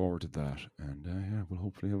 Looking forward to that, and yeah, we'll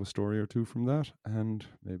hopefully have a story or two from that, and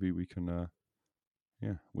maybe we can,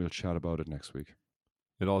 we'll chat about it next week.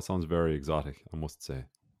 It all sounds very exotic, I must say.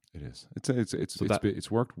 It is.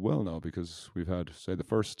 It's worked well now because we've had, say, the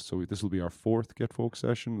first. So this will be our fourth Get Folk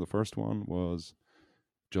session. The first one was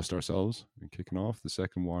just ourselves and kicking off. The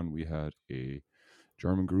second one we had a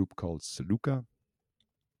German group called Saluka,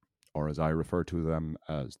 or as I refer to them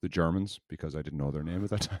as the Germans because I didn't know their name at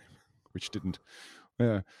that time, which didn't.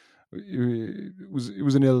 Yeah, it was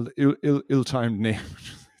an ill-timed name.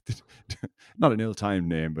 Not an ill-timed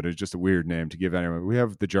name, but it's just a weird name to give anyone. We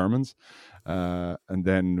have the Germans, and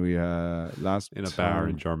then we last in a bar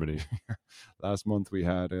in Germany. Last month we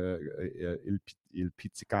had Il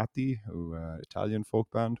Pizzicati, Italian folk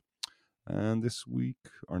band, and this week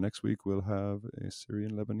or next week we'll have a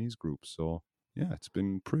Syrian Lebanese group. So yeah, it's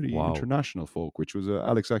been pretty international folk. Which was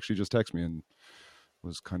Alex actually just texted me and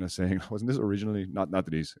was kind of saying, wasn't this originally not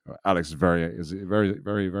that he's Alex is very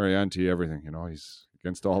very anti everything, he's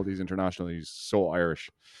against all these international. He's so Irish,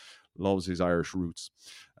 loves his Irish roots.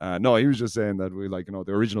 No, he was just saying that we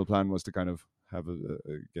the original plan was to kind of have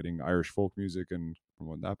getting Irish folk music and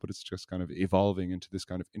promote that, but it's just kind of evolving into this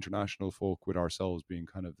kind of international folk with ourselves being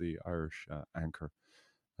kind of the Irish anchor.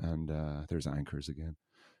 And there's anchors again.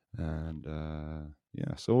 And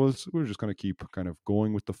yeah, so we're just going to keep kind of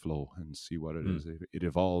going with the flow and see what it is. It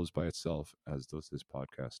evolves by itself, as does this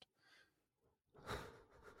podcast.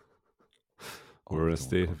 We're in a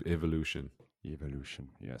state of evolution. Evolution,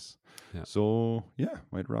 yes. Yeah. So yeah,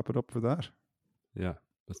 might wrap it up for that. Yeah,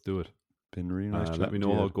 let's do it. Been really nice. Let me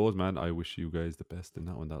know how it goes, man. I wish you guys the best in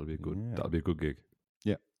that one. That'll be good. Yeah. That'll be a good gig.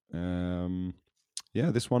 Yeah.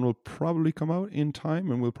 Yeah, this one will probably come out in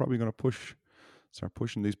time, and we're probably going to start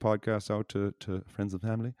pushing these podcasts out to friends and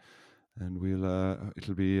family, and we'll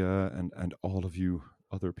it'll be and all of you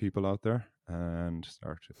other people out there, and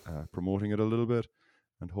start promoting it a little bit,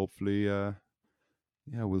 and hopefully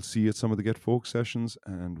we'll see you at some of the Get Folk sessions,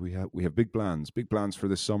 and we have big plans for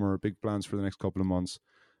this summer, big plans for the next couple of months.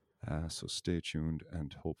 So stay tuned,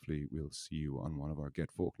 and hopefully we'll see you on one of our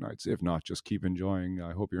Get Folk nights. If not, just keep enjoying.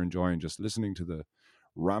 I hope you're enjoying just listening to the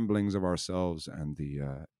ramblings of ourselves and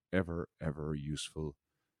the ever useful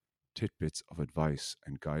tidbits of advice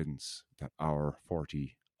and guidance that our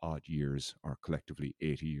 40 odd years, or collectively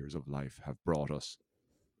 80 years of life, have brought us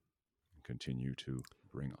and continue to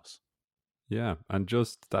bring us. Yeah, and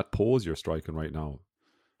just that pose you're striking right now,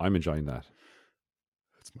 I'm enjoying that.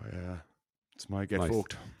 It's my Get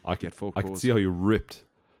Folked. I can see how you ripped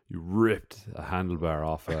a handlebar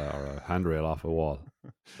off or a handrail off a wall.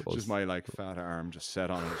 Just my fat arm just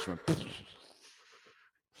set on it. Just went.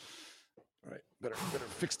 All right, better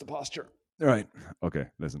fix the posture. All right, okay.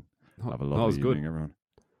 Listen, have a lovely evening, everyone.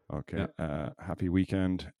 Okay, yeah. Happy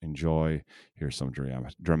weekend. Enjoy. Here's some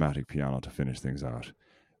dramatic piano to finish things out.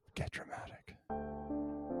 Get dramatic.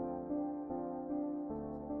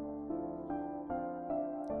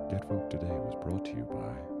 Get Folk today was brought to you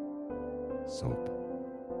by Soap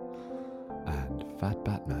and Fat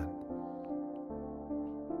Batman.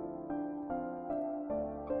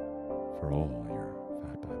 For all your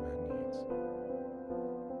Fat Batman needs.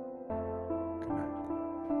 Good night.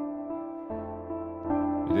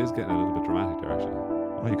 It is getting a little bit dramatic there, actually.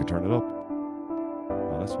 Oh, you can turn it up.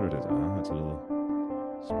 Oh, that's what it is. It's a little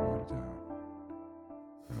slowed down.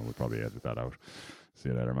 We'll probably edit that out. See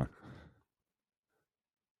you later, man.